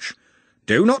the couch.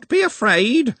 Do not be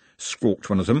afraid, squawked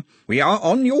one of them. We are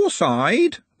on your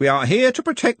side. We are here to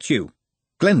protect you.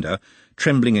 Glenda,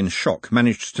 trembling in shock,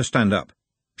 managed to stand up.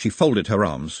 She folded her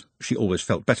arms. She always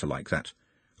felt better like that.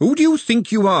 Who do you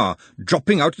think you are,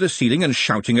 dropping out of the ceiling and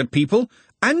shouting at people?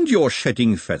 And you're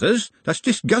shedding feathers? That's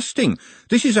disgusting.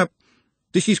 This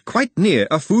is quite near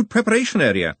a food preparation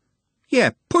area.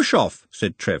 Yeah, push off,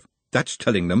 said Trev. That's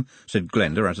telling them, said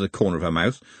Glenda out of the corner of her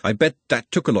mouth. I bet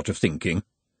that took a lot of thinking.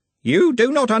 You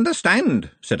do not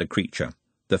understand, said a creature.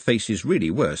 The faces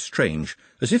really were strange,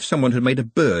 as if someone had made a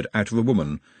bird out of a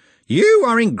woman. You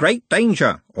are in great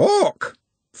danger. Orc!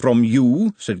 From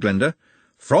you, said Glenda.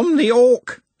 From the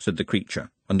orc, said the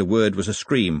creature, and the word was a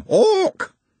scream.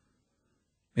 Orc!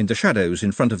 In the shadows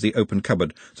in front of the open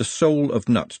cupboard, the soul of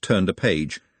Nut turned a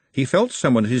page. He felt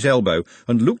someone at his elbow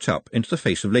and looked up into the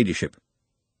face of Ladyship.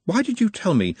 "Why did you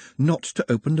tell me not to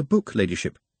open the book,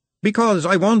 Ladyship?" "Because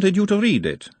I wanted you to read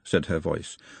it," said her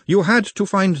voice. "You had to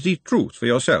find the truth for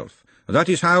yourself. That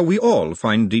is how we all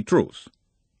find the truth."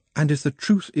 "And if the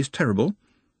truth is terrible?"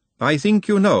 "I think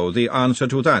you know the answer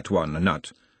to that one,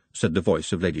 Nut," said the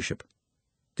voice of Ladyship.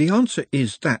 "The answer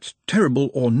is that, terrible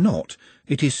or not,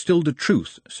 it is still the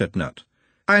truth," said Nut.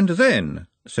 "And then,"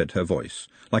 said her voice,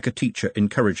 like a teacher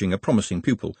encouraging a promising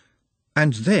pupil.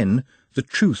 "And then the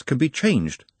truth can be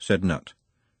changed," said Nut.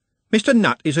 "Mr.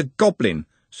 Nut is a goblin,"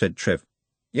 said Trev.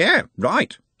 "Yeah,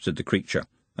 right," said the creature,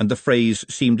 and the phrase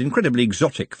seemed incredibly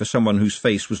exotic for someone whose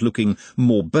face was looking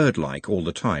more bird-like all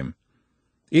the time.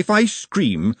 "If I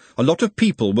scream, a lot of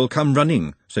people will come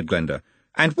running," said Glenda.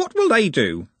 "And what will they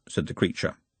do?" said the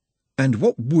creature. And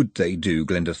what would they do,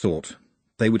 Glenda thought.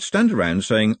 They would stand around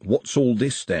saying, "What's all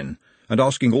this, then?" and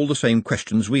asking all the same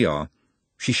questions we are.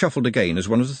 She shuffled again as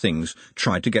one of the things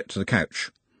tried to get to the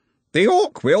couch. "The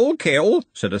orc will kill,"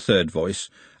 said a third voice,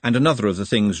 and another of the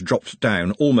things dropped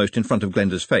down almost in front of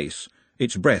Glenda's face.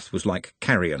 Its breath was like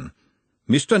carrion.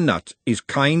 "Mr. Nut is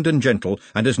kind and gentle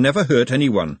and has never hurt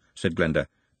anyone," said Glenda.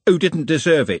 "Who didn't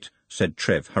deserve it," said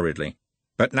Trev hurriedly.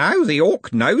 "But now the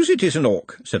orc knows it is an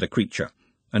orc," said a creature,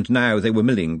 and now they were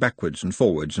milling backwards and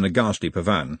forwards in a ghastly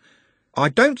pavane. "I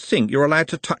don't think you're allowed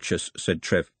to touch us," said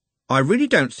Trev. "I really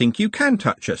don't think you can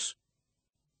touch us."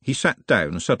 He sat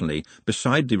down suddenly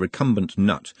beside the recumbent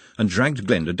Nut and dragged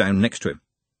Glenda down next to him.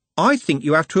 "I think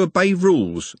you have to obey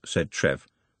rules," said Trev.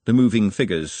 The moving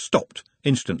figures stopped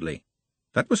instantly.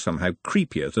 That was somehow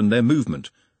creepier than their movement.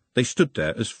 They stood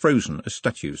there as frozen as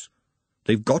statues.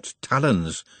 "They've got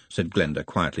talons," said Glenda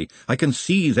quietly. "I can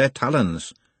see their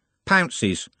talons."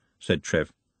 "Pounces," said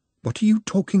Trev. "What are you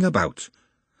talking about?"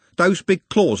 "Those big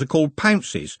claws are called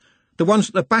pounces. The ones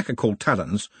at the back are called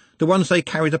talons, the ones they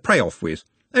carry the prey off with.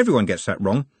 Everyone gets that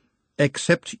wrong."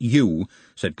 "Except you,"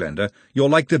 said Glenda. "You're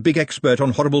like the big expert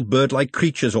on horrible bird-like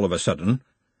creatures all of a sudden."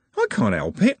 "I can't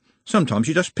help it. Sometimes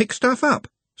you just pick stuff up,"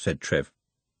 said Trev.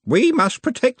 "We must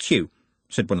protect you,"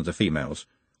 said one of the females.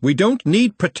 "We don't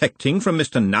need protecting from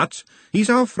Mr. Nut. He's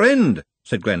our friend,"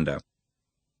 said Glenda.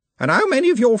 "And how many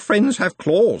of your friends have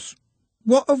claws?"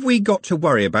 "What have we got to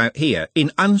worry about here,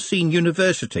 in Unseen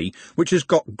University, which has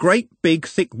got great big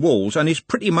thick walls and is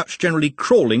pretty much generally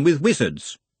crawling with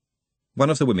wizards?"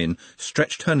 One of the women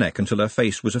stretched her neck until her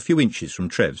face was a few inches from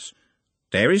Trev's.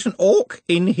 "There is an orc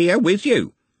in here with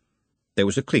you." There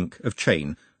was a clink of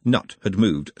chain. Nut had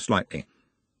moved slightly.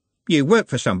 "You work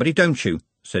for somebody, don't you?"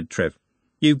 said Trev.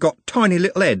 "You've got tiny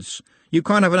little heads. You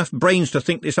can't have enough brains to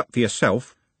think this up for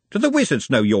yourself. Do the wizards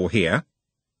know you're here?"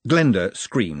 Glenda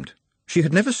screamed. She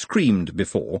had never screamed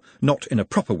before, not in a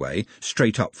proper way,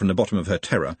 straight up from the bottom of her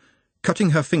terror. Cutting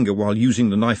her finger while using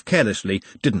the knife carelessly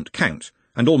didn't count,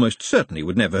 and almost certainly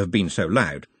would never have been so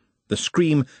loud. The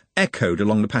scream echoed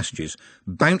along the passages,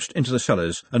 bounced into the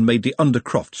cellars, and made the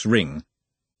undercrofts ring.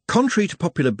 Contrary to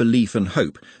popular belief and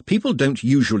hope, people don't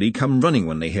usually come running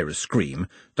when they hear a scream.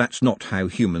 That's not how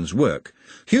humans work.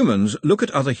 Humans look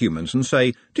at other humans and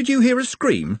say, "Did you hear a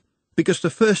scream?" Because the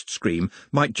first scream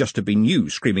might just have been you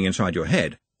screaming inside your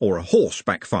head, or a horse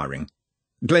backfiring.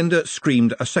 Glenda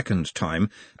screamed a second time,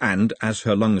 and, as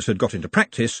her lungs had got into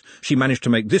practice, she managed to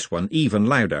make this one even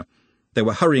louder. There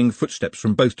were hurrying footsteps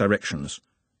from both directions.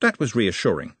 That was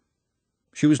reassuring.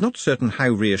 She was not certain how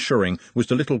reassuring was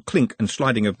the little clink and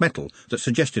sliding of metal that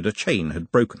suggested a chain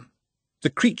had broken. The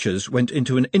creatures went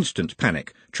into an instant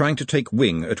panic, trying to take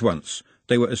wing at once.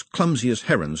 They were as clumsy as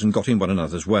herons and got in one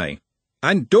another's way.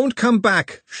 "And don't come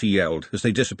back," she yelled as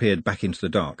they disappeared back into the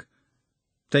dark.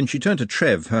 Then she turned to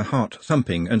Trev, her heart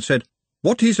thumping, and said,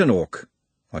 "What is an orc?"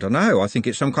 "I don't know. I think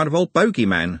it's some kind of old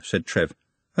bogeyman," said Trev.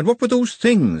 "And what were those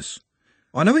things?"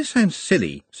 "I know it sounds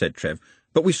silly," said Trev,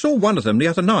 "but we saw one of them the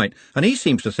other night, and he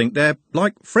seems to think they're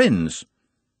like friends."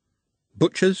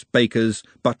 Butchers, bakers,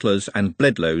 butlers, and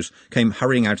Bledlows came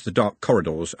hurrying out of the dark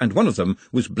corridors, and one of them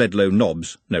was Bledlow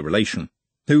Nobbs, no relation,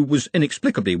 who was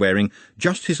inexplicably wearing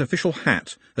just his official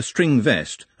hat, a string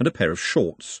vest, and a pair of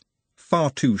shorts. Far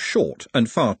too short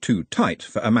and far too tight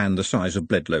for a man the size of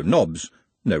Bledlow Nobbs,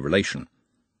 no relation.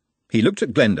 He looked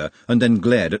at Glenda and then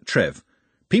glared at Trev.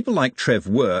 People like Trev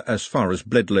were, as far as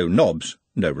Bledlow Nobbs,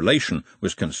 no relation,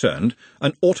 was concerned,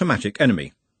 an automatic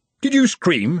enemy. "Did you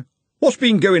scream? What's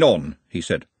been going on?" he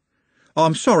said.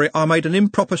 "I'm sorry I made an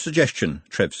improper suggestion,"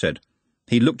 Trev said.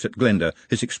 He looked at Glenda,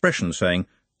 his expression saying,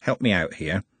 "Help me out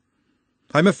here."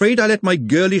 "I'm afraid I let my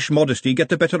girlish modesty get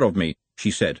the better of me,"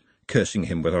 she said, cursing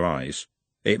him with her eyes.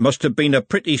 "It must have been a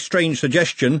pretty strange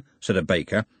suggestion," said a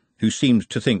baker. who seemed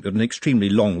to think that an extremely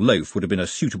long loaf would have been a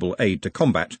suitable aid to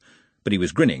combat, but he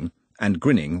was grinning, and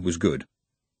grinning was good.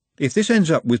 If this ends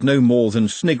up with no more than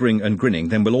sniggering and grinning,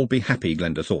 then we'll all be happy,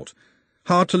 Glenda thought.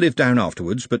 Hard to live down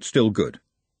afterwards, but still good.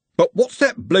 "But what's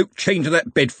that bloke chained to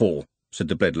that bed for?" said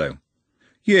the Bledlow.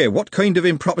 "Yeah, what kind of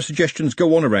improper suggestions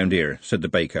go on around here?" said the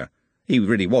baker. He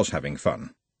really was having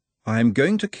fun. "I am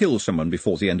going to kill someone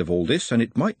before the end of all this, and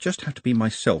it might just have to be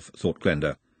myself," thought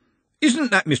Glenda.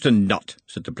 "Isn't that Mr. Nutt?"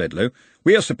 said the Bledlow.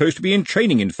 "We are supposed to be in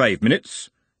training in 5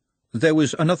 minutes." There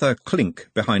was another clink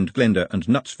behind Glenda, and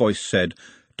Nutt's voice said,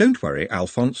 "Don't worry,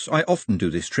 Alphonse, I often do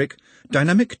this trick.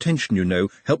 Dynamic tension, you know,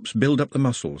 helps build up the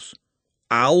muscles."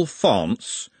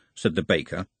 "Alphonse?" said the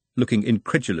baker, looking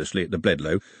incredulously at the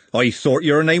Bledlow. "I thought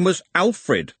your name was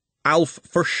Alfred. Alf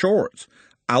for short.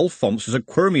 Alphonse is a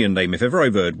Quirmian name if ever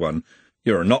I've heard one.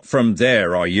 You're not from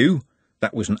there, are you?"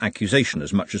 That was an accusation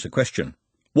as much as a question.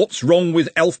 "What's wrong with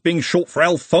Elf being short for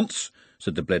Alphonse?"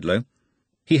 said the Bledlow.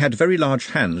 He had very large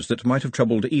hands that might have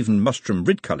troubled even Mustrum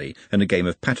Ridcully in a game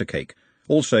of patter-cake.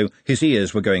 Also, his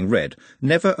ears were going red,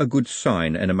 never a good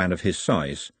sign in a man of his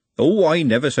size. "Oh, I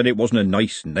never said it wasn't a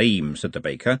nice name," said the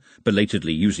baker,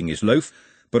 belatedly using his loaf,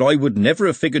 "but I would never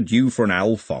have figured you for an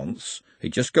Alphonse. It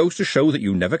just goes to show that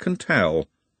you never can tell."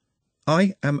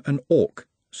 "I am an orc,"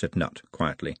 said Nutt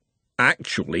quietly.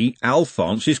 "Actually,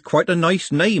 Alphonse is quite a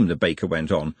nice name," the baker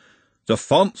went on. "The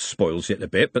font spoils it a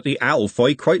bit, but the Alf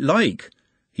I quite like."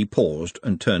 He paused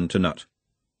and turned to Nutt.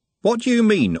 "What do you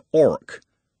mean, orc?"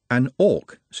 "An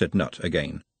orc," said Nutt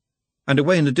again. And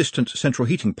away in the distant central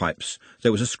heating pipes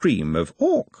there was a scream of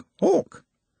 "Orc! Orc!"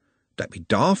 "That be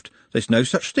daft. There's no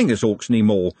such thing as orcs any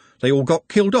more. They all got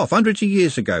killed off hundreds of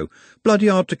years ago. Bloody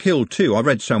hard to kill, too, I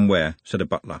read somewhere," said a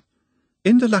butler.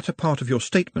 "In the latter part of your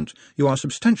statement you are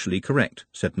substantially correct,"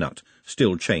 said Nutt,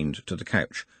 still chained to the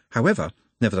couch. "However,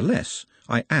 nevertheless,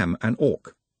 I am an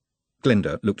orc."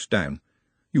 Glenda looked down.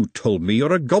 "You told me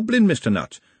you're a goblin, Mr.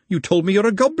 Nutt. You told me you're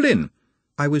a goblin."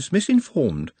 "I was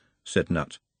misinformed," said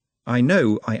Nutt. "I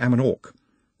know I am an orc.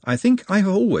 I think I have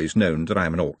always known that I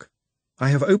am an orc. I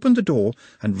have opened the door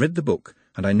and read the book,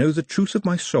 and I know the truth of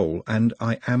my soul, and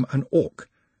I am an orc.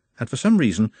 And for some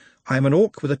reason I am an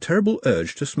orc with a terrible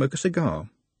urge to smoke a cigar."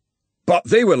 "But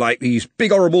they were like these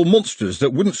big horrible monsters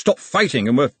that wouldn't stop fighting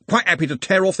and were quite happy to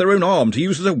tear off their own arm to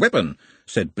use as a weapon,"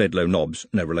 said Bledlow Nobbs,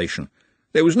 no relation.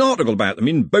 "There was an article about them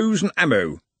in Bows and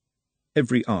Ammo."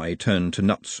 Every eye turned to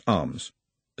Nutt's arms.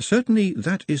 "Certainly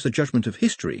that is the judgment of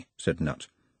history," said Nutt.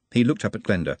 He looked up at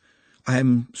Glenda. "I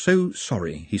am so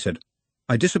sorry," he said.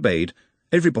 "I disobeyed.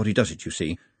 Everybody does it, you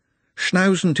see.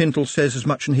 Schnauzentintl says as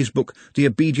much in his book, The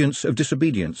Obedience of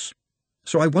Disobedience.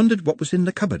 So I wondered what was in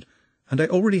the cupboard, and I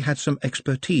already had some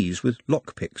expertise with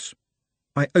lockpicks.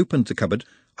 I opened the cupboard,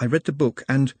 I read the book,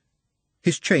 and—"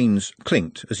 His chains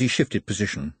clinked as he shifted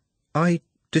position. "I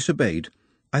disobeyed.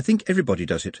 I think everybody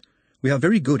does it. We are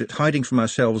very good at hiding from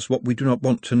ourselves what we do not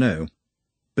want to know.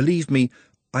 Believe me,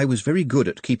 I was very good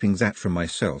at keeping that from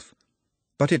myself.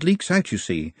 But it leaks out, you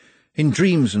see, in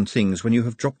dreams and things when you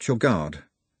have dropped your guard.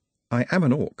 I am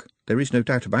an orc. There is no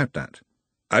doubt about that."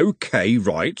 "OK,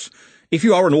 right. If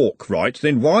you are an orc, right,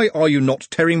 then why are you not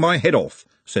tearing my head off?"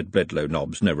 said Bledlow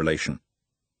Nobbs, no relation.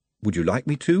 "Would you like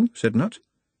me to?" said Nutt.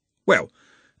 "Well,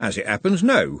 as it happens,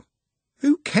 no."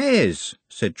 "Who cares?"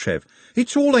 said Trev.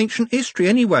 "It's all ancient history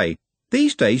anyway.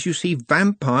 These days you see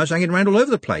vampires hanging around all over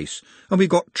the place, and we've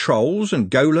got trolls and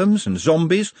golems and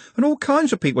zombies and all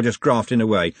kinds of people just grafting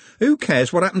away. Who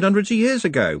cares what happened hundreds of years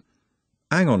ago?"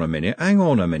 hang on a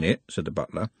minute," said the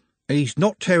butler. "He's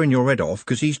not tearing your head off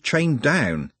because he's chained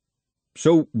down."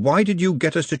 "So why did you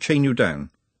get us to chain you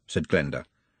down?" said Glenda.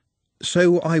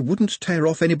 "So I wouldn't tear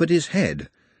off anybody's head.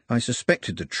 I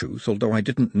suspected the truth, although I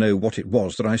didn't know what it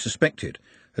was that I suspected.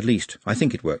 At least, I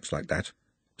think it works like that."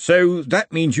 "So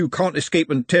that means you can't escape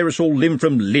and tear us all limb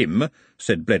from limb,"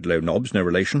 said Bledlow Nobbs, no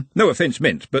relation. "No offence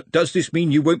meant, but does this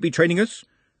mean you won't be training us?"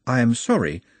 "I am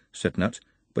sorry," said Nutt,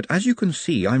 "but as you can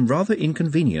see, I'm rather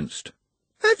inconvenienced."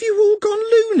 "Have you all gone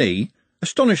loony?"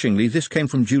 Astonishingly, this came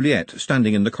from Juliet,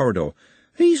 standing in the corridor.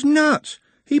 "He's nuts.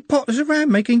 He potters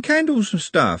around making candles and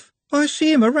stuff. I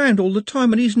see him around all the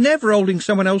time, and he's never holding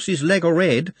someone else's leg or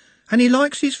head. And he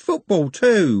likes his football,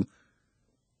 too."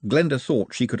 Glenda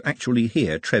thought she could actually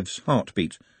hear Trev's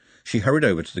heartbeat. She hurried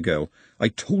over to the girl. "I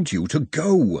told you to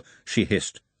go," she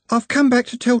hissed. "I've come back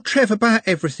to tell Trev about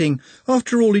everything.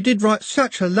 After all, he did write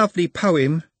such a lovely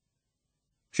poem."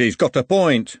 "She's got a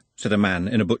point," said a man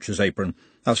in a butcher's apron.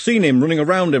 "I've seen him running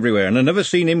around everywhere, and I've never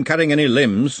seen him carrying any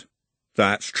limbs."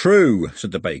 "That's true,"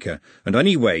 said the baker. "And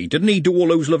anyway, didn't he do all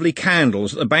those lovely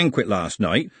candles at the banquet last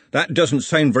night? That doesn't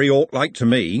sound very orc-like to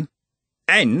me."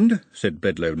 "And," said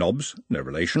Bedlow Nobbs, no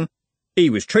relation, "he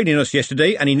was training us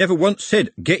yesterday, and he never once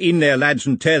said, 'Get in there, lads,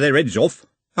 and tear their heads off.'"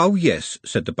 "Oh, yes,"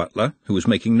 said the butler, who was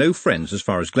making no friends as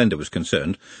far as Glenda was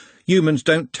concerned. "Humans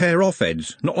don't tear off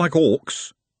heads, not like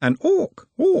orcs." "An orc,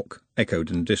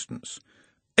 echoed in the distance.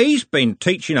 "He's been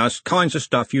teaching us kinds of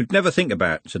stuff you'd never think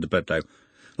about," said the Bedlow.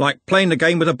 "Like playing the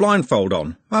game with a blindfold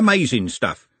on. Amazing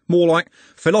stuff. More like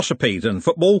philosophy than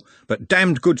football, but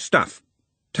damned good stuff."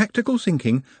 "Tactical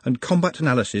thinking and combat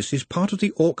analysis is part of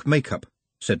the orc make-up,"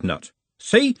 said Nut.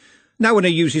 "See? No one who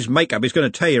uses make-up is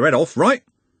going to tear your head off, right?"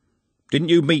 "Didn't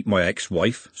you meet my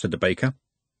ex-wife?" said the baker.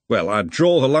 "Well, I'd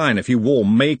draw the line if you wore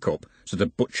make-up," said the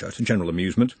butcher to general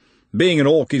amusement. "Being an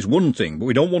orc is one thing, but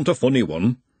we don't want a funny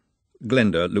one."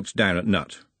 Glenda looked down at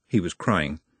Nut. He was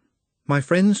crying. "My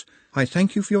friends, I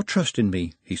thank you for your trust in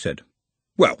me," he said.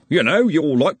 "Well, you know,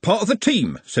 you're like part of the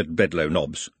team," said Bedlow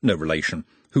Nobbs, no relation,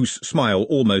 whose smile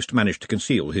almost managed to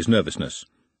conceal his nervousness.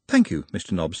 "Thank you,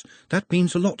 Mr. Nobbs. That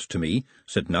means a lot to me,"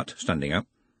 said Nut, standing up.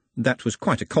 That was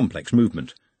quite a complex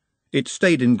movement. It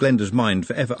stayed in Glenda's mind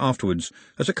for ever afterwards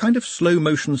as a kind of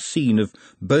slow-motion scene of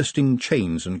bursting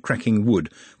chains and cracking wood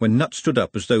when Nut stood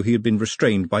up as though he had been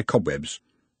restrained by cobwebs.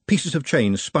 Pieces of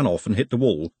chain spun off and hit the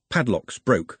wall. Padlocks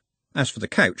broke. As for the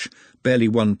couch, barely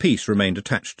one piece remained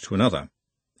attached to another.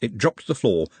 It dropped to the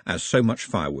floor as so much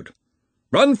firewood.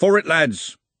 "Run for it,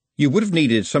 lads!" You would have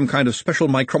needed some kind of special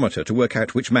micrometer to work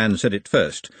out which man said it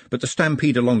first, but the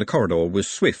stampede along the corridor was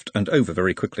swift and over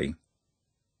very quickly.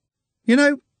 "You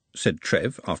know," said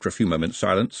Trev, after a few moments'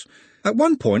 silence, "at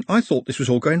one point I thought this was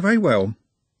all going very well."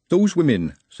 "Those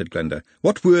women," said Glenda,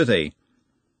 "what were they?"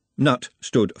 Nut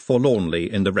stood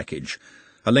forlornly in the wreckage.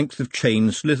 A length of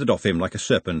chain slithered off him like a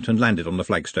serpent and landed on the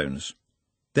flagstones.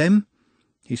 "Them,"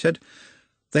 he said,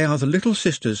 "they are the little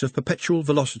sisters of perpetual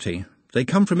velocity. They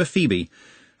come from Ephebi.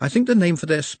 I think the name for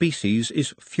their species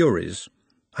is Furies.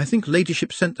 I think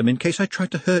Ladyship sent them in case I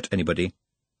tried to hurt anybody."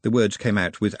 The words came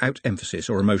out without emphasis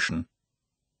or emotion.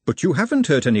 "But you haven't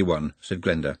hurt anyone," said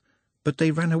Glenda. "But they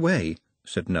ran away,"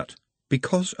 said Nut,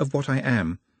 "because of what I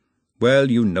am." "Well,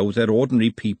 you know they're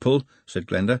ordinary people," said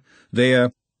Glenda.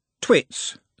 "They're—"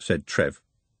 "Twits," said Trev.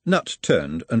 Nut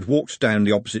turned and walked down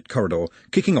the opposite corridor,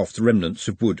 kicking off the remnants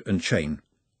of wood and chain.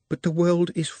 "But the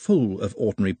world is full of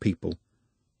ordinary people."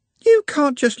 "You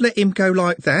can't just let him go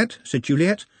like that," said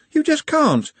Juliet. "You just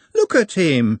can't. Look at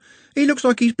him. He looks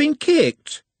like he's been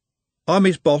kicked." "I'm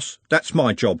his boss. That's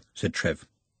my job," said Trev.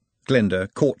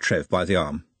 Glenda caught Trev by the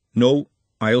arm. "No,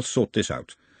 I'll sort this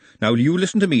out. Now you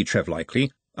listen to me, Trev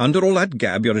Likely. Under all that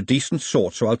gab you're a decent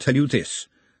sort, so I'll tell you this.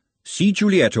 See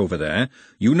Juliet over there?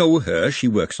 You know her, she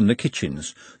works in the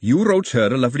kitchens. You wrote her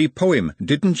a lovely poem,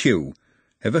 didn't you?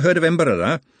 Ever heard of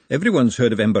Emberella? Everyone's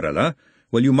heard of Emberella.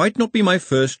 Well, you might not be my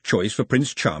first choice for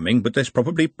Prince Charming, but there's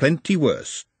probably plenty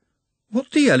worse." "What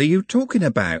the hell are you talking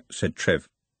about?" said Trev.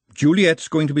 "Juliet's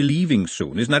going to be leaving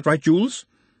soon, isn't that right, Jules?"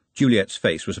 Juliet's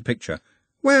face was a picture.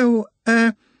 "Well,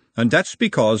 And that's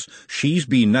because she's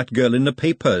been that girl in the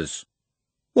papers."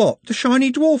 "What, the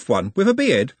shiny dwarf one, with a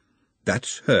beard?"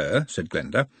 "That's her," said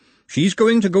Glenda. "She's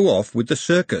going to go off with the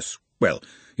circus. Well,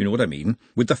 you know what I mean,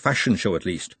 with the fashion show at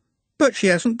least." "But she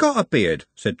hasn't got a beard,"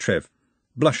 said Trev.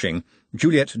 Blushing,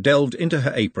 Juliet delved into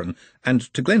her apron and,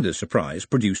 to Glenda's surprise,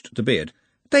 produced the beard.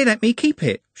 "They let me keep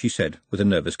it," she said, with a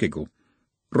nervous giggle.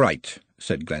 "Right,"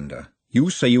 said Glenda. "You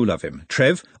say you love him.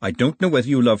 Trev, I don't know whether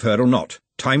you love her or not.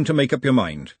 Time to make up your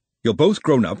mind. You're both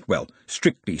grown up, well,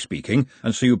 strictly speaking,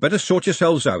 and so you better sort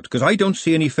yourselves out, because I don't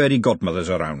see any fairy godmothers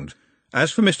around.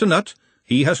 As for Mr. Nutt,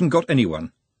 he hasn't got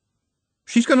anyone."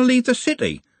 "She's going to leave the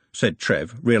city," said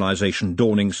Trev, realization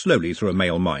dawning slowly through a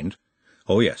male mind.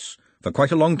 "Oh, yes, for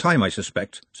quite a long time, I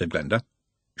suspect," said Glenda.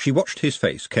 She watched his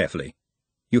face carefully.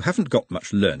 "You haven't got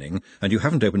much learning, and you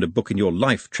haven't opened a book in your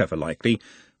life, Trevor Likely,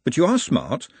 but you are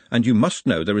smart, and you must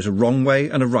know there is a wrong way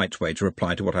and a right way to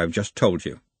reply to what I have just told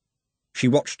you." She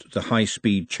watched the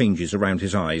high-speed changes around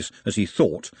his eyes as he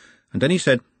thought, and then he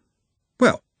said,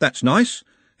 "Well, that's nice.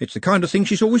 It's the kind of thing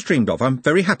she's always dreamed of. I'm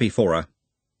very happy for her."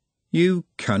 "You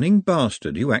cunning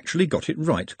bastard, you actually got it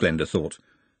right," Glenda thought.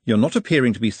 "You're not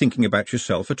appearing to be thinking about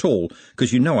yourself at all,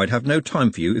 because you know I'd have no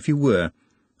time for you if you were.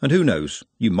 And who knows,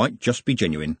 you might just be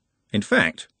genuine. In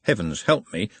fact, heavens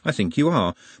help me, I think you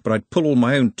are, but I'd pull all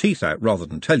my own teeth out rather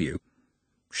than tell you.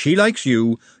 She likes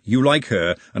you, you like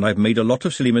her, and I've made a lot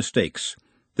of silly mistakes.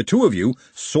 The two of you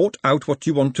sort out what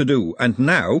you want to do, and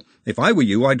now, if I were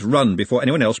you, I'd run before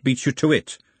anyone else beats you to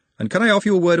it. And can I offer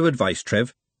you a word of advice,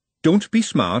 Trev? Don't be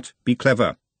smart, be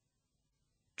clever."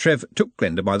 Trev took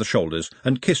Glenda by the shoulders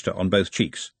and kissed her on both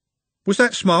cheeks. "Was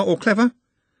that smart or clever?"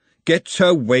 "Get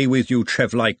away with you,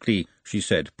 Trev Likely," she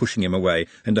said, pushing him away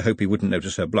in the hope he wouldn't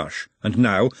notice her blush. "And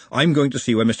now I'm going to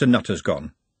see where Mr. Nutt has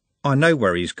gone." "I know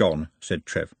where he's gone," said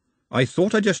Trev. "I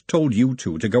thought I just told you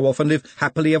two to go off and live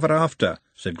happily ever after,"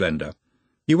 said Glenda.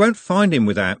 "You won't find him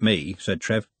without me," said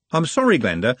Trev. "I'm sorry,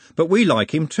 Glenda, but we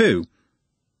like him too."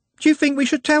 "Do you think we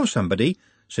should tell somebody?"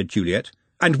 said Juliet.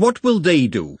 "And what will they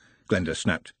do?" Glenda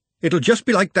snapped. "It'll just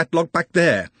be like that lot back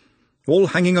there, all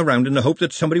hanging around in the hope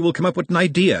that somebody will come up with an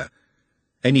idea.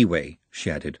 Anyway," she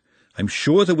added, "I'm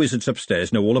sure the wizards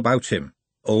upstairs know all about him.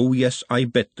 Oh, yes, I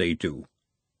bet they do."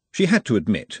 She had to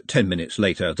admit, 10 minutes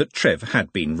later, that Trev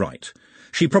had been right.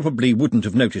 She probably wouldn't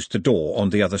have noticed the door on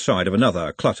the other side of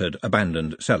another cluttered,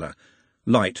 abandoned cellar.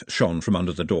 Light shone from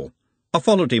under the door. "I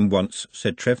followed him once,"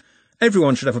 said Trev.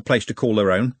 "Everyone should have a place to call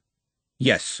their own."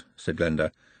 "Yes," said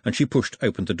Glenda, and she pushed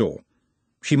open the door.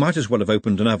 She might as well have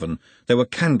opened an oven. There were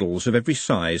candles of every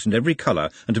size and every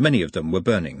colour, and many of them were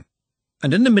burning.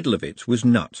 And in the middle of it was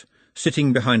Nutt,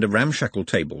 sitting behind a ramshackle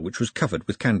table which was covered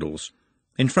with candles.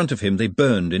 In front of him they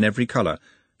burned in every colour.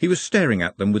 He was staring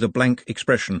at them with a blank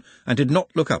expression, and did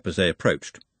not look up as they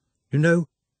approached. "You know,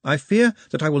 I fear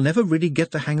that I will never really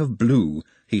get the hang of blue,"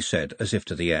 he said, as if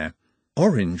to the air.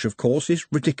 "Orange, of course, is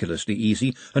ridiculously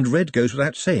easy, and red goes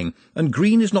without saying, and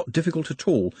green is not difficult at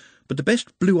all, but the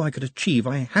best blue I could achieve,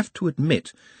 I have to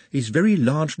admit, is very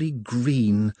largely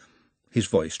green." His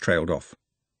voice trailed off.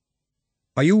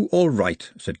 "Are you all right?"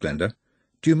 said Glenda.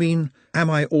 "Do you mean, am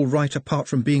I all right apart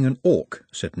from being an orc?"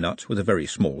 said Nutt, with a very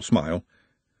small smile.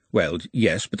 "Well,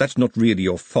 yes, but that's not really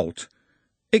your fault."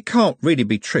 "It can't really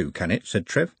be true, can it?" said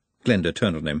Trev. Glenda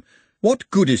turned on him. "What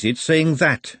good is it saying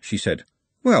that?" she said.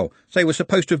 "Well, they were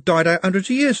supposed to have died out hundreds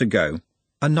of years ago."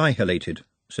 "Annihilated,"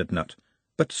 said Nutt.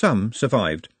 "But some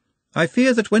survived. I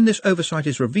fear that when this oversight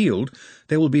is revealed,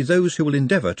 there will be those who will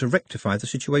endeavour to rectify the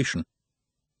situation."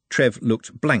 Trev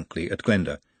looked blankly at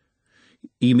Glenda.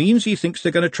 "He means he thinks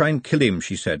they're going to try and kill him,"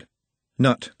 she said.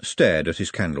 Nutt stared at his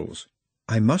candles.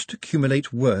 "I must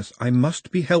accumulate worth. I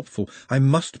must be helpful. I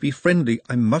must be friendly.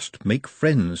 I must make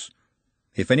friends."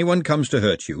 "If anyone comes to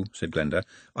hurt you," said Glenda,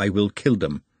 "I will kill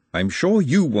them. I'm sure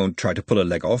you won't try to pull a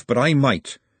leg off, but I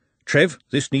might. Trev,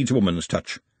 this needs a woman's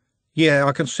touch." "Yeah,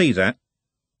 I can see that."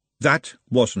 "That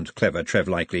wasn't clever, Trev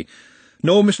Likely."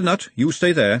 "No, Mr. Nutt, you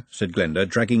stay there," said Glenda,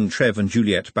 dragging Trev and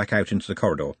Juliet back out into the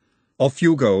corridor. "Off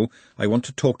you go. I want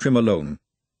to talk to him alone."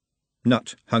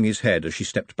 Nutt hung his head as she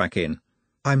stepped back in.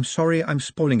 "I'm sorry I'm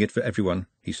spoiling it for everyone,"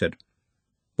 he said.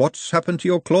 "What's happened to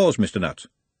your claws, Mr. Nutt?"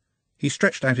 He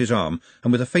stretched out his arm,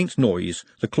 and with a faint noise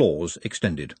the claws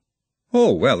extended.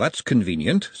 "Oh, well, that's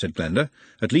convenient," said Glenda.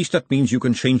 "At least that means you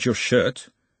can change your shirt."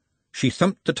 She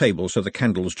thumped the table so the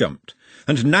candles jumped.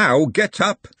 "And now get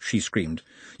up," she screamed.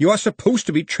 "You are supposed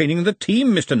to be training the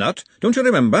team, Mr. Nutt, don't you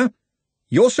remember?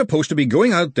 You're supposed to be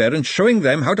going out there and showing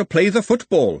them how to play the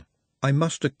football." "I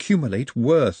must accumulate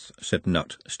worth," said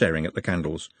Nutt, staring at the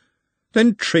candles.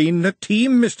 "Then train the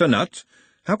team, Mr. Nutt.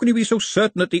 How can you be so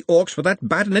certain that the orcs were that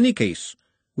bad in any case?"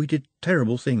 "We did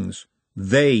terrible things."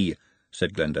 "They,"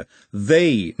 said Glenda.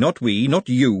 "They, not we, not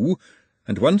you.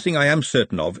 And one thing I am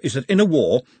certain of is that in a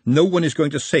war no one is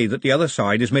going to say that the other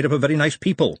side is made up of very nice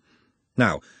people.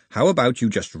 Now, how about you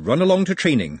just run along to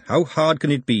training? How hard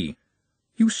can it be?"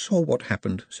 "You saw what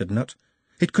happened," said Nutt.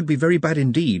 "It could be very bad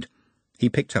indeed." He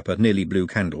picked up a nearly blue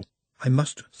candle. "I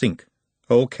must think."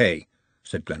 "OK,"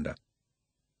 said Glenda.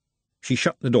 She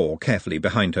shut the door carefully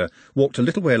behind her, walked a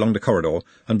little way along the corridor,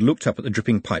 and looked up at the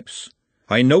dripping pipes.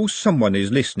 "I know someone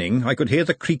is listening. I could hear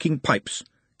the creaking pipes.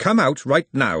 Come out right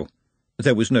now."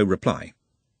 There was no reply.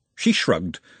 She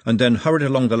shrugged, and then hurried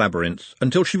along the labyrinth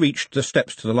until she reached the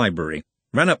steps to the library,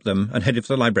 ran up them, and headed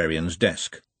for the librarian's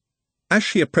desk. As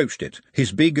she approached it,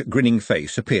 his big, grinning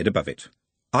face appeared above it.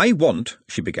 "I want,"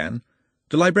 she began.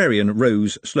 The librarian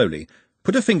rose slowly,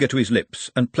 put a finger to his lips,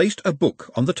 and placed a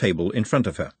book on the table in front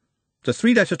of her. The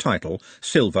 3-letter title,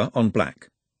 silver on black,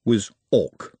 was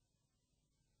Orc.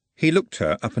 He looked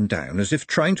her up and down as if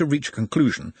trying to reach a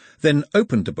conclusion, then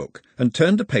opened the book and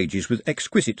turned the pages with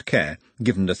exquisite care,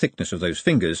 given the thickness of those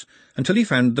fingers, until he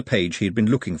found the page he had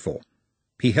been looking for.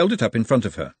 He held it up in front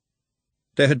of her.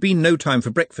 There had been no time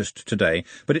for breakfast today,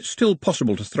 but it's still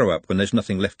possible to throw up when there's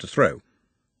nothing left to throw.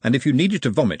 And if you needed to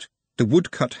vomit, the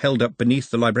woodcut held up beneath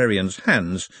the librarian's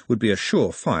hands would be a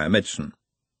sure-fire medicine.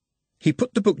 He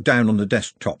put the book down on the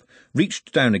desktop,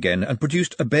 reached down again and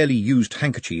produced a barely used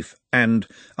handkerchief and,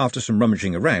 after some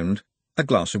rummaging around, a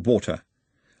glass of water.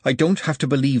 "I don't have to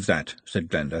believe that," said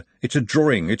Glenda. "It's a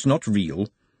drawing, it's not real."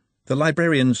 The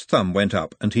librarian's thumb went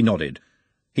up, and he nodded.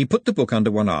 He put the book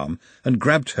under one arm and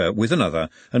grabbed her with another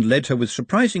and led her with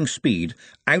surprising speed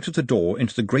out of the door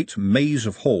into the great maze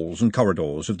of halls and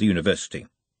corridors of the university.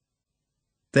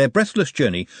 Their breathless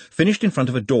journey finished in front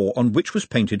of a door on which was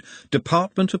painted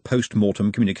Department of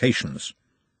Post-Mortem Communications.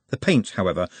 The paint,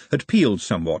 however, had peeled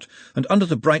somewhat, and under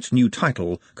the bright new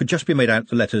title could just be made out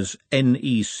the letters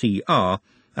NECR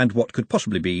and what could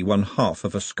possibly be one half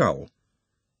of a skull.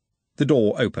 The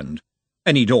door opened.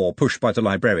 Any door pushed by the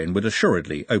librarian would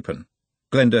assuredly open.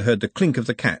 Glenda heard the clink of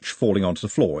the catch falling onto the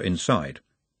floor inside.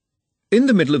 In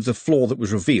the middle of the floor that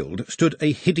was revealed stood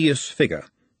a hideous figure.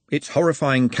 Its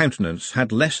horrifying countenance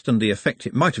had less than the effect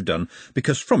it might have done,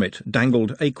 because from it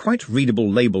dangled a quite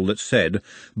readable label that said,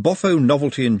 Boffo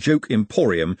Novelty and Joke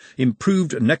Emporium,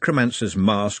 Improved Necromancer's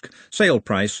Mask, Sale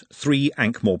Price, 3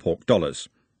 Ankh-Morpork dollars.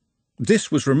 This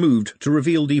was removed to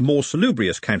reveal the more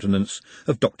salubrious countenance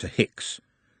of Dr. Hicks.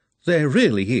 "There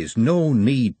really is no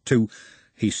need to—"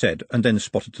 he said, and then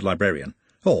spotted the librarian.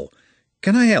 "Oh,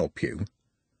 can I help you?"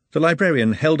 The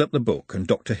librarian held up the book, and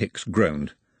Dr. Hicks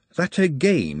groaned. "That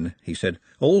again," he said.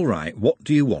 "All right, what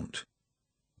do you want?"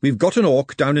 "We've got an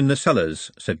orc down in the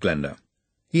cellars," said Glenda.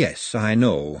 "Yes, I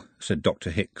know," said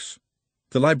Dr. Hicks.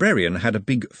 The librarian had a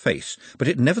big face, but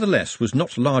it nevertheless was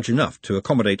not large enough to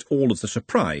accommodate all of the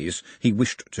surprise he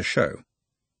wished to show.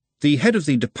 The head of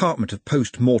the Department of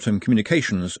Post-Mortem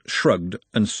Communications shrugged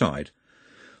and sighed.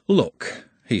 "Look,"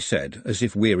 he said, as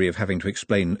if weary of having to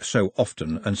explain so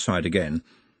often, and sighed again,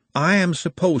 "I am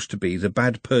supposed to be the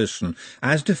bad person,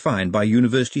 as defined by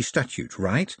university statute,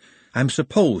 right? I'm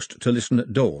supposed to listen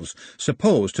at doors,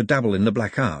 supposed to dabble in the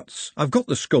black arts. I've got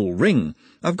the skull ring.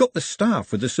 I've got the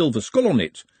staff with the silver skull on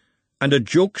it." "And a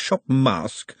joke-shop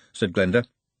mask," said Glenda.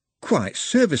 "Quite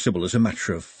serviceable, as a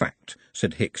matter of fact,"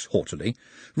 said Hicks haughtily.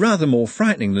 "Rather more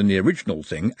frightening than the original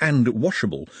thing, and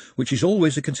washable, which is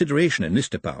always a consideration in this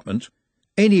department.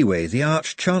 Anyway, the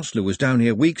Arch-Chancellor was down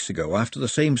here weeks ago after the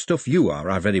same stuff you are,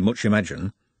 I very much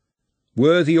imagine."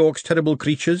 "Were the orcs terrible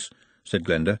creatures?" said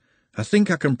Glenda. "I think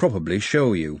I can probably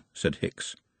show you," said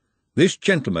Hicks. "This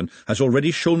gentleman has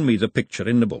already shown me the picture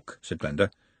in the book," said Glenda.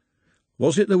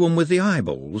 "Was it the one with the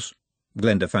eyeballs?"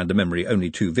 Glenda found the memory only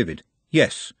too vivid.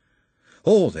 "Yes."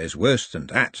 "Oh, there's worse than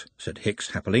that," said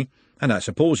Hicks happily. "And I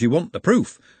suppose you want the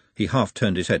proof." He half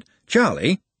turned his head.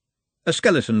 "Charlie?" A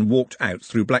skeleton walked out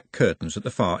through black curtains at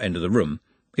the far end of the room.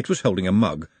 It was holding a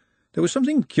mug. There was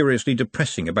something curiously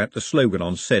depressing about the slogan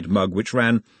on said mug, which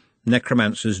ran,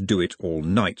 "Necromancers do it all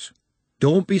night."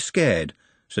 "Don't be scared,"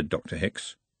 said Dr.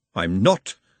 Hicks. "I'm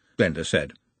not," Glenda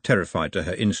said, terrified to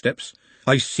her insteps.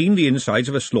 "I've seen the insides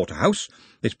of a slaughterhouse.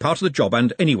 It's part of the job,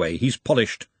 and anyway, he's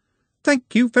polished."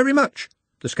 "Thank you very much,"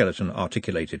 the skeleton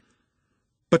articulated.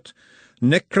 "But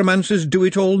necromancers do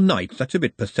it all night. That's a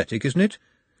bit pathetic, isn't it?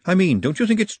 I mean, don't you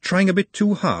think it's trying a bit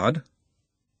too hard?"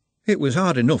 "It was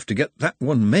hard enough to get that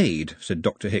one made," said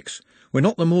Dr. Hicks. "We're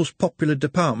not the most popular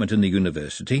department in the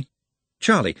university.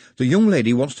 Charlie, the young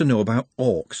lady wants to know about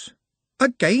orcs."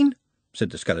 "Again?" said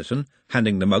the skeleton,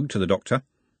 handing the mug to the doctor.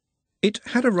 It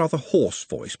had a rather hoarse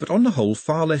voice, but on the whole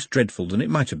far less dreadful than it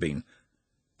might have been.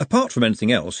 Apart from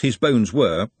anything else, his bones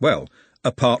were, well,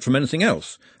 apart from anything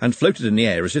else, and floated in the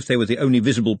air as if they were the only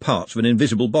visible parts of an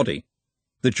invisible body.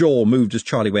 The jaw moved as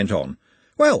Charlie went on.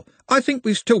 "Well, I think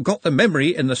we've still got the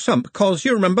memory in the sump, 'cause,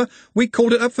 you remember, we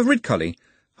called it up for Ridcully.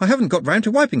 I haven't got round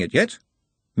to wiping it yet."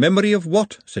 "Memory of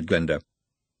what?" said Glenda.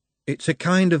 "It's a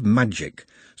kind of magic,"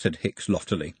 said Hicks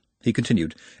loftily. He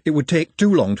continued, "It would take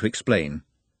too long to explain."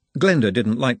 Glenda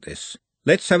didn't like this.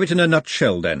 "Let's have it in a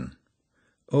nutshell, then."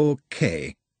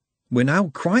 "OK. We're now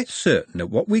quite certain that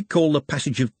what we call the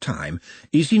passage of time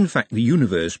is in fact the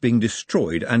universe being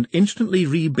destroyed and instantly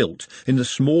rebuilt in the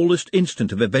smallest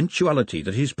instant of eventuality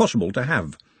that is possible to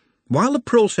have. While the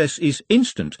process is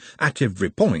instant at every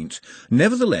point,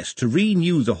 nevertheless to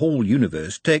renew the whole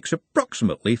universe takes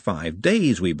approximately 5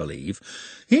 days, we believe.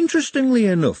 Interestingly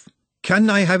enough, can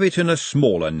I have it in a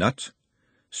smaller nut?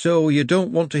 So you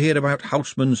don't want to hear about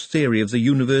Haussmann's theory of the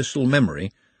universal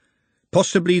memory?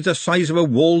 "Possibly the size of a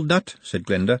walnut," said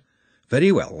Glenda.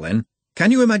 "Very well, then. Can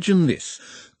you imagine this?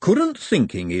 Current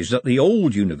thinking is that the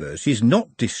old universe is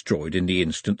not destroyed in the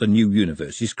instant the new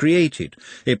universe is created,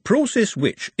 a process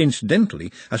which,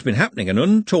 incidentally, has been happening an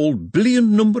untold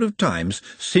billion number of times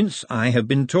since I have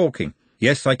been talking.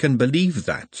 Yes, I can believe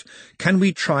that. Can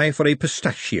we try for a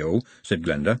pistachio?" said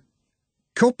Glenda.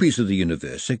 "Copies of the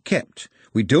universe are kept.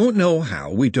 We don't know how,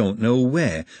 we don't know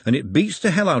where, and it beats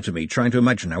the hell out of me trying to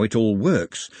imagine how it all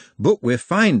works. But we're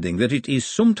finding that it is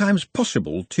sometimes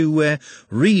possible to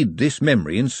read this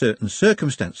memory in certain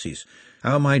circumstances.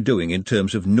 How am I doing in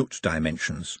terms of nut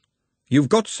dimensions?" "You've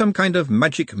got some kind of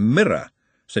magic mirror,"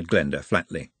 said Glenda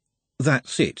flatly.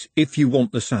 "That's it, if you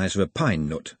want the size of a pine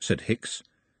nut," said Hicks.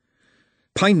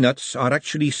 "Pine nuts are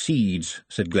actually seeds,"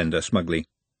 said Glenda smugly.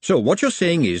 "So what you're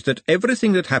saying is that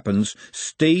everything that happens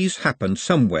stays happened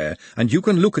somewhere, and you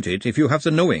can look at it if you have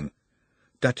the knowing."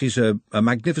 "That is a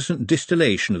magnificent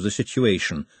distillation of the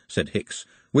situation," said Hicks,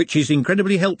 "which is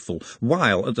incredibly helpful,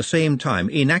 while at the same time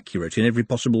inaccurate in every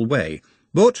possible way.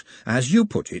 But, as you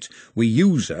put it, we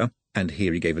use and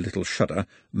here he gave a little shudder,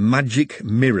 magic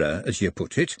mirror, as you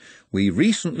put it. We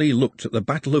recently looked at the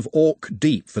Battle of Orc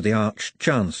Deep for the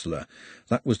Arch-Chancellor.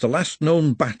 That was the last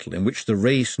known battle in which the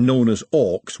race known as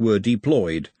Orcs were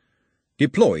deployed."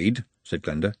 "Deployed?" said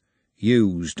Glenda.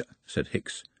 "Used," said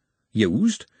Hicks.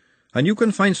 "Used? And you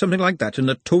can find something like that in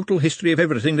the total history of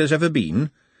everything there's ever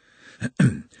been?"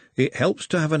 "It helps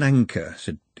to have an anchor,"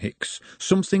 said Hicks,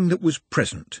 "something that was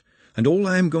present. And all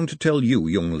I am going to tell you,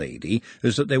 young lady,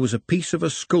 is that there was a piece of a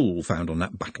skull found on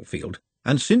that battlefield,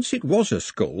 and since it was a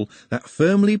skull, that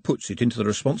firmly puts it into the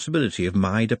responsibility of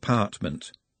my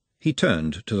department." He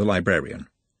turned to the librarian.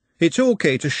 "It's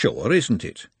okay to show her, isn't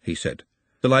it?" he said.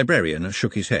 The librarian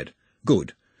shook his head.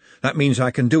 "Good. That means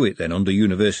I can do it then under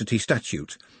university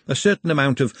statute. A certain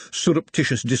amount of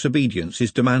surreptitious disobedience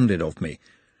is demanded of me.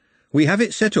 We have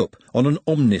it set up on an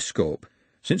omniscope.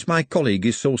 Since my colleague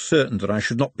is so certain that I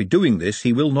should not be doing this,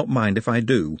 he will not mind if I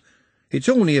do. It's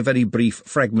only a very brief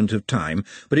fragment of time,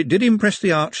 but it did impress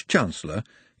the Arch-Chancellor,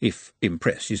 if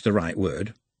impress is the right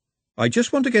word." "I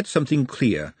just want to get something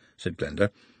clear," said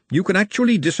Glenda. "You can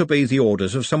actually disobey the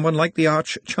orders of someone like the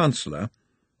Arch-Chancellor?"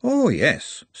 "Oh,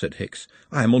 yes," said Hicks.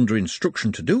 "I am under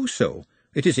instruction to do so.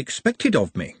 It is expected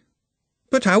of me."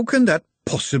 "But how can that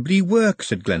possibly work?"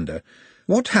 said Glenda.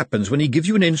 "What happens when he gives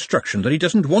you an instruction that he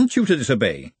doesn't want you to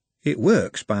disobey?" "It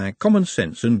works by common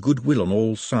sense and goodwill on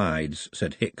all sides,"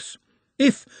 said Hicks.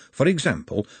 "If, for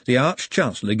example, the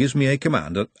Arch-Chancellor gives me a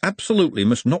command that absolutely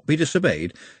must not be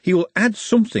disobeyed, he will add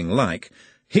something like,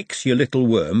 'Hicks, you little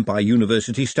worm, by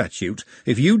university statute,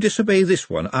 if you disobey this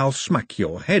one, I'll smack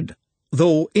your head.'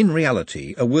 Though, in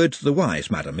reality, a word to the wise,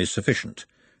 madam, is sufficient.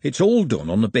 It's all done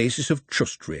on the basis of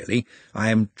trust, really.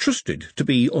 I am trusted to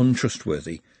be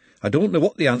untrustworthy. I don't know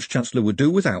what the Arch-Chancellor would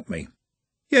do without me."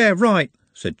 "Yeah, right,"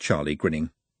 said Charlie, grinning.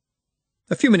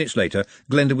 A few minutes later,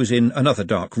 Glenda was in another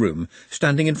dark room,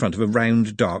 standing in front of a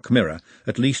round, dark mirror,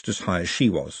 at least as high as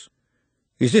she was.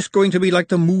 "Is this going to be like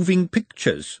the moving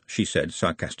pictures?" she said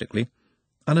sarcastically.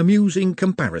 "An amusing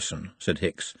comparison," said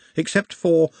Hicks, "except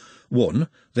for, 1,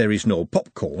 there is no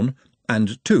popcorn,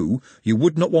 and 2, you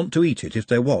would not want to eat it if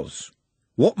there was.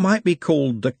 What might be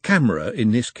called the camera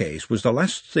in this case was the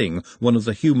last thing one of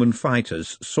the human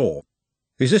fighters saw.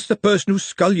 Is this the person whose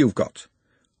skull you've got?"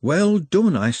 "Well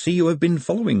done, I see you have been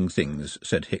following things,"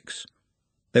 said Hicks.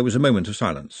 There was a moment of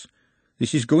silence.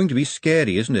 "This is going to be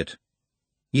scary, isn't it?"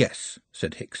 "Yes,"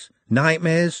 said Hicks.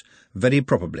 "Nightmares? Very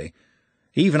probably.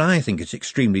 Even I think it's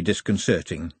extremely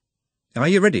disconcerting. Are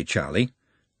you ready, Charlie?"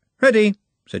 "Ready,"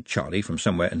 said Charlie from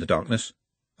somewhere in the darkness.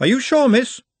 "Are you sure,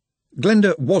 miss?"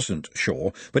 Glenda wasn't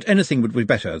sure, but anything would be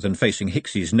better than facing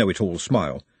Hicks's know-it-all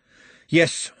smile.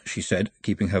 "Yes," she said,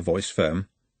 keeping her voice firm.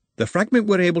 "The fragment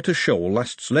we're able to show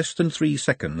lasts less than 3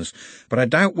 seconds, but I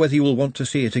doubt whether you will want to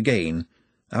see it again.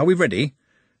 Are we ready?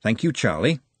 Thank you,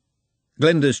 Charlie."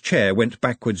 Glenda's chair went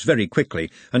backwards very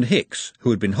quickly, and Hicks,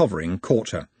 who had been hovering, caught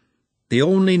her. "The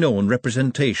only known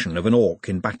representation of an orc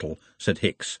in battle," said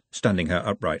Hicks, standing her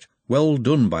upright. "Well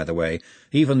done, by the way.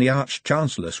 Even the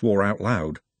Arch-Chancellor swore out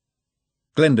loud."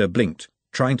 Glenda blinked,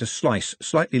 trying to slice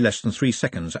slightly less than 3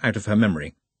 seconds out of her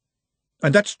memory.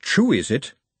 "And that's true, is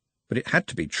it?" But it had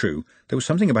to be true. There was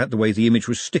something about the way the image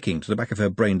was sticking to the back of her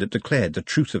brain that declared the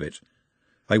truth of it.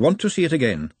 "I want to see it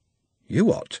again." "You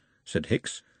what?" said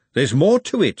Hicks. "There's more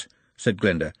to it," said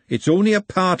Glenda. "It's only a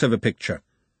part of a picture."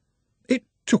 "It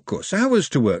took us hours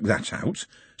to work that out,"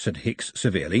 said Hicks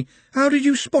severely. "How did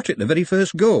you spot it the very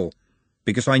first go?"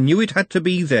 "Because I knew it had to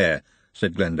be there,"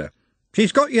 said Glenda.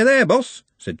 "She's got you there, boss,"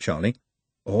 said Charlie.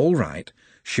 "All right.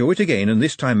 Show it again, and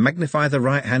this time magnify the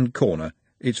right-hand corner.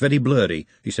 It's very blurry,"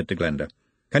 he said to Glenda.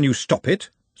 "Can you stop it?"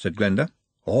 said Glenda.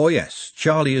 "Oh, yes.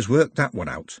 Charlie has worked that one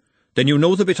out." "Then you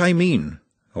know the bit I mean?"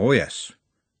 "Oh, yes."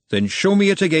 "Then show me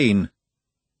it again."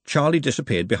 Charlie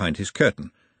disappeared behind his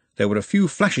curtain. There were a few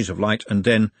flashes of light, and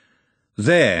then—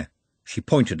 "There!" She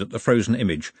pointed at the frozen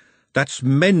image. "That's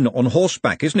men on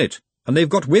horseback, isn't it? And they've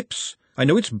got whips. I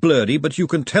know it's blurry, but you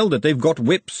can tell that they've got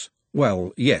whips."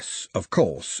 "Well, yes, of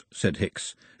course," said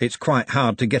Hicks. "It's quite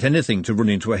hard to get anything to run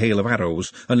into a hail of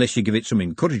arrows unless you give it some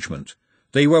encouragement.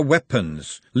 They were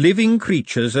weapons, living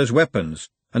creatures as weapons,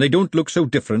 and they don't look so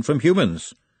different from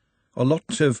humans. A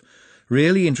lot of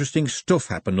Really interesting stuff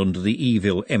happened under the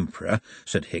evil emperor,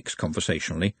 said Hicks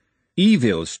conversationally.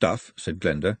 Evil stuff, said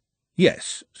Glenda.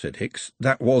 Yes, said Hicks,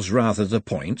 that was rather the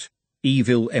point.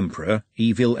 Evil emperor,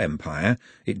 evil empire.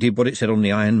 It did what it said on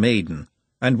the Iron Maiden.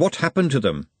 And what happened to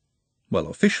them? Well,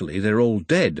 officially they're all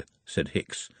dead, said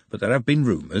Hicks, but there have been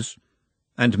rumours.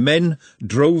 And men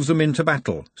drove them into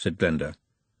battle, said Glenda.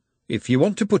 If you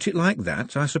want to put it like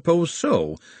that, I suppose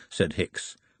so, said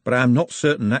Hicks, but I am not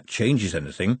certain that changes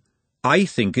anything. I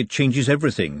think it changes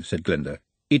everything, said Glenda.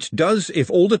 It does if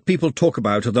all that people talk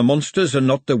about are the monsters and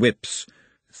not the whips.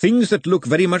 Things that look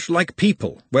very much like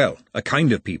people, well, a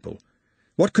kind of people.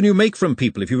 What can you make from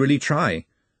people if you really try?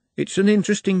 It's an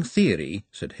interesting theory,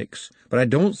 said Hicks, but I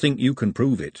don't think you can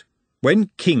prove it. When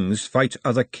kings fight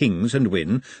other kings and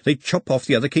win, they chop off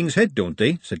the other king's head, don't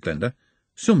they? Said Glenda.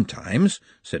 Sometimes,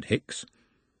 said Hicks.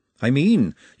 I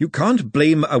mean, you can't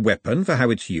blame a weapon for how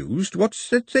it's used. What's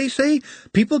that they say?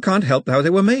 People can't help how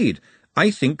they were made. I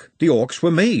think the orcs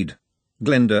were made.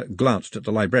 Glenda glanced at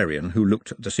the librarian, who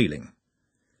looked at the ceiling.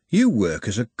 You work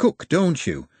as a cook, don't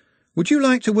you? Would you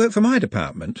like to work for my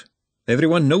department?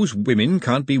 Everyone knows women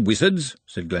can't be wizards,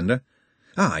 said Glenda.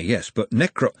 Ah, yes, but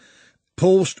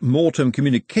post-mortem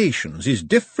communications is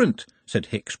different, said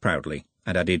Hicks proudly,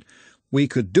 and added, We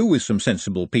could do with some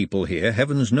sensible people here,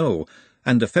 heavens no,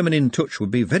 and the feminine touch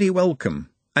would be very welcome.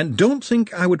 And don't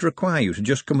think I would require you to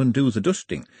just come and do the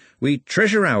dusting. We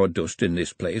treasure our dust in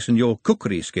this place, and your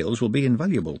cookery skills will be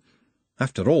invaluable.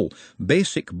 After all,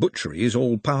 basic butchery is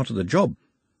all part of the job,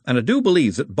 and I do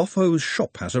believe that Boffo's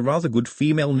shop has a rather good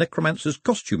female necromancer's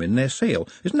costume in their sale.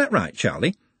 Isn't that right,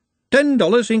 Charlie?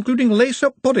 $10, including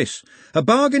lace-up bodice. A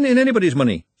bargain in anybody's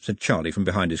money, said Charlie from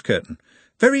behind his curtain.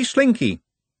 Very slinky.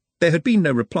 There had been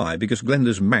no reply because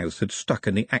Glenda's mouth had stuck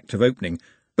in the act of opening,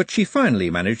 but she finally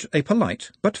managed a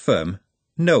polite but firm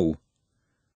no.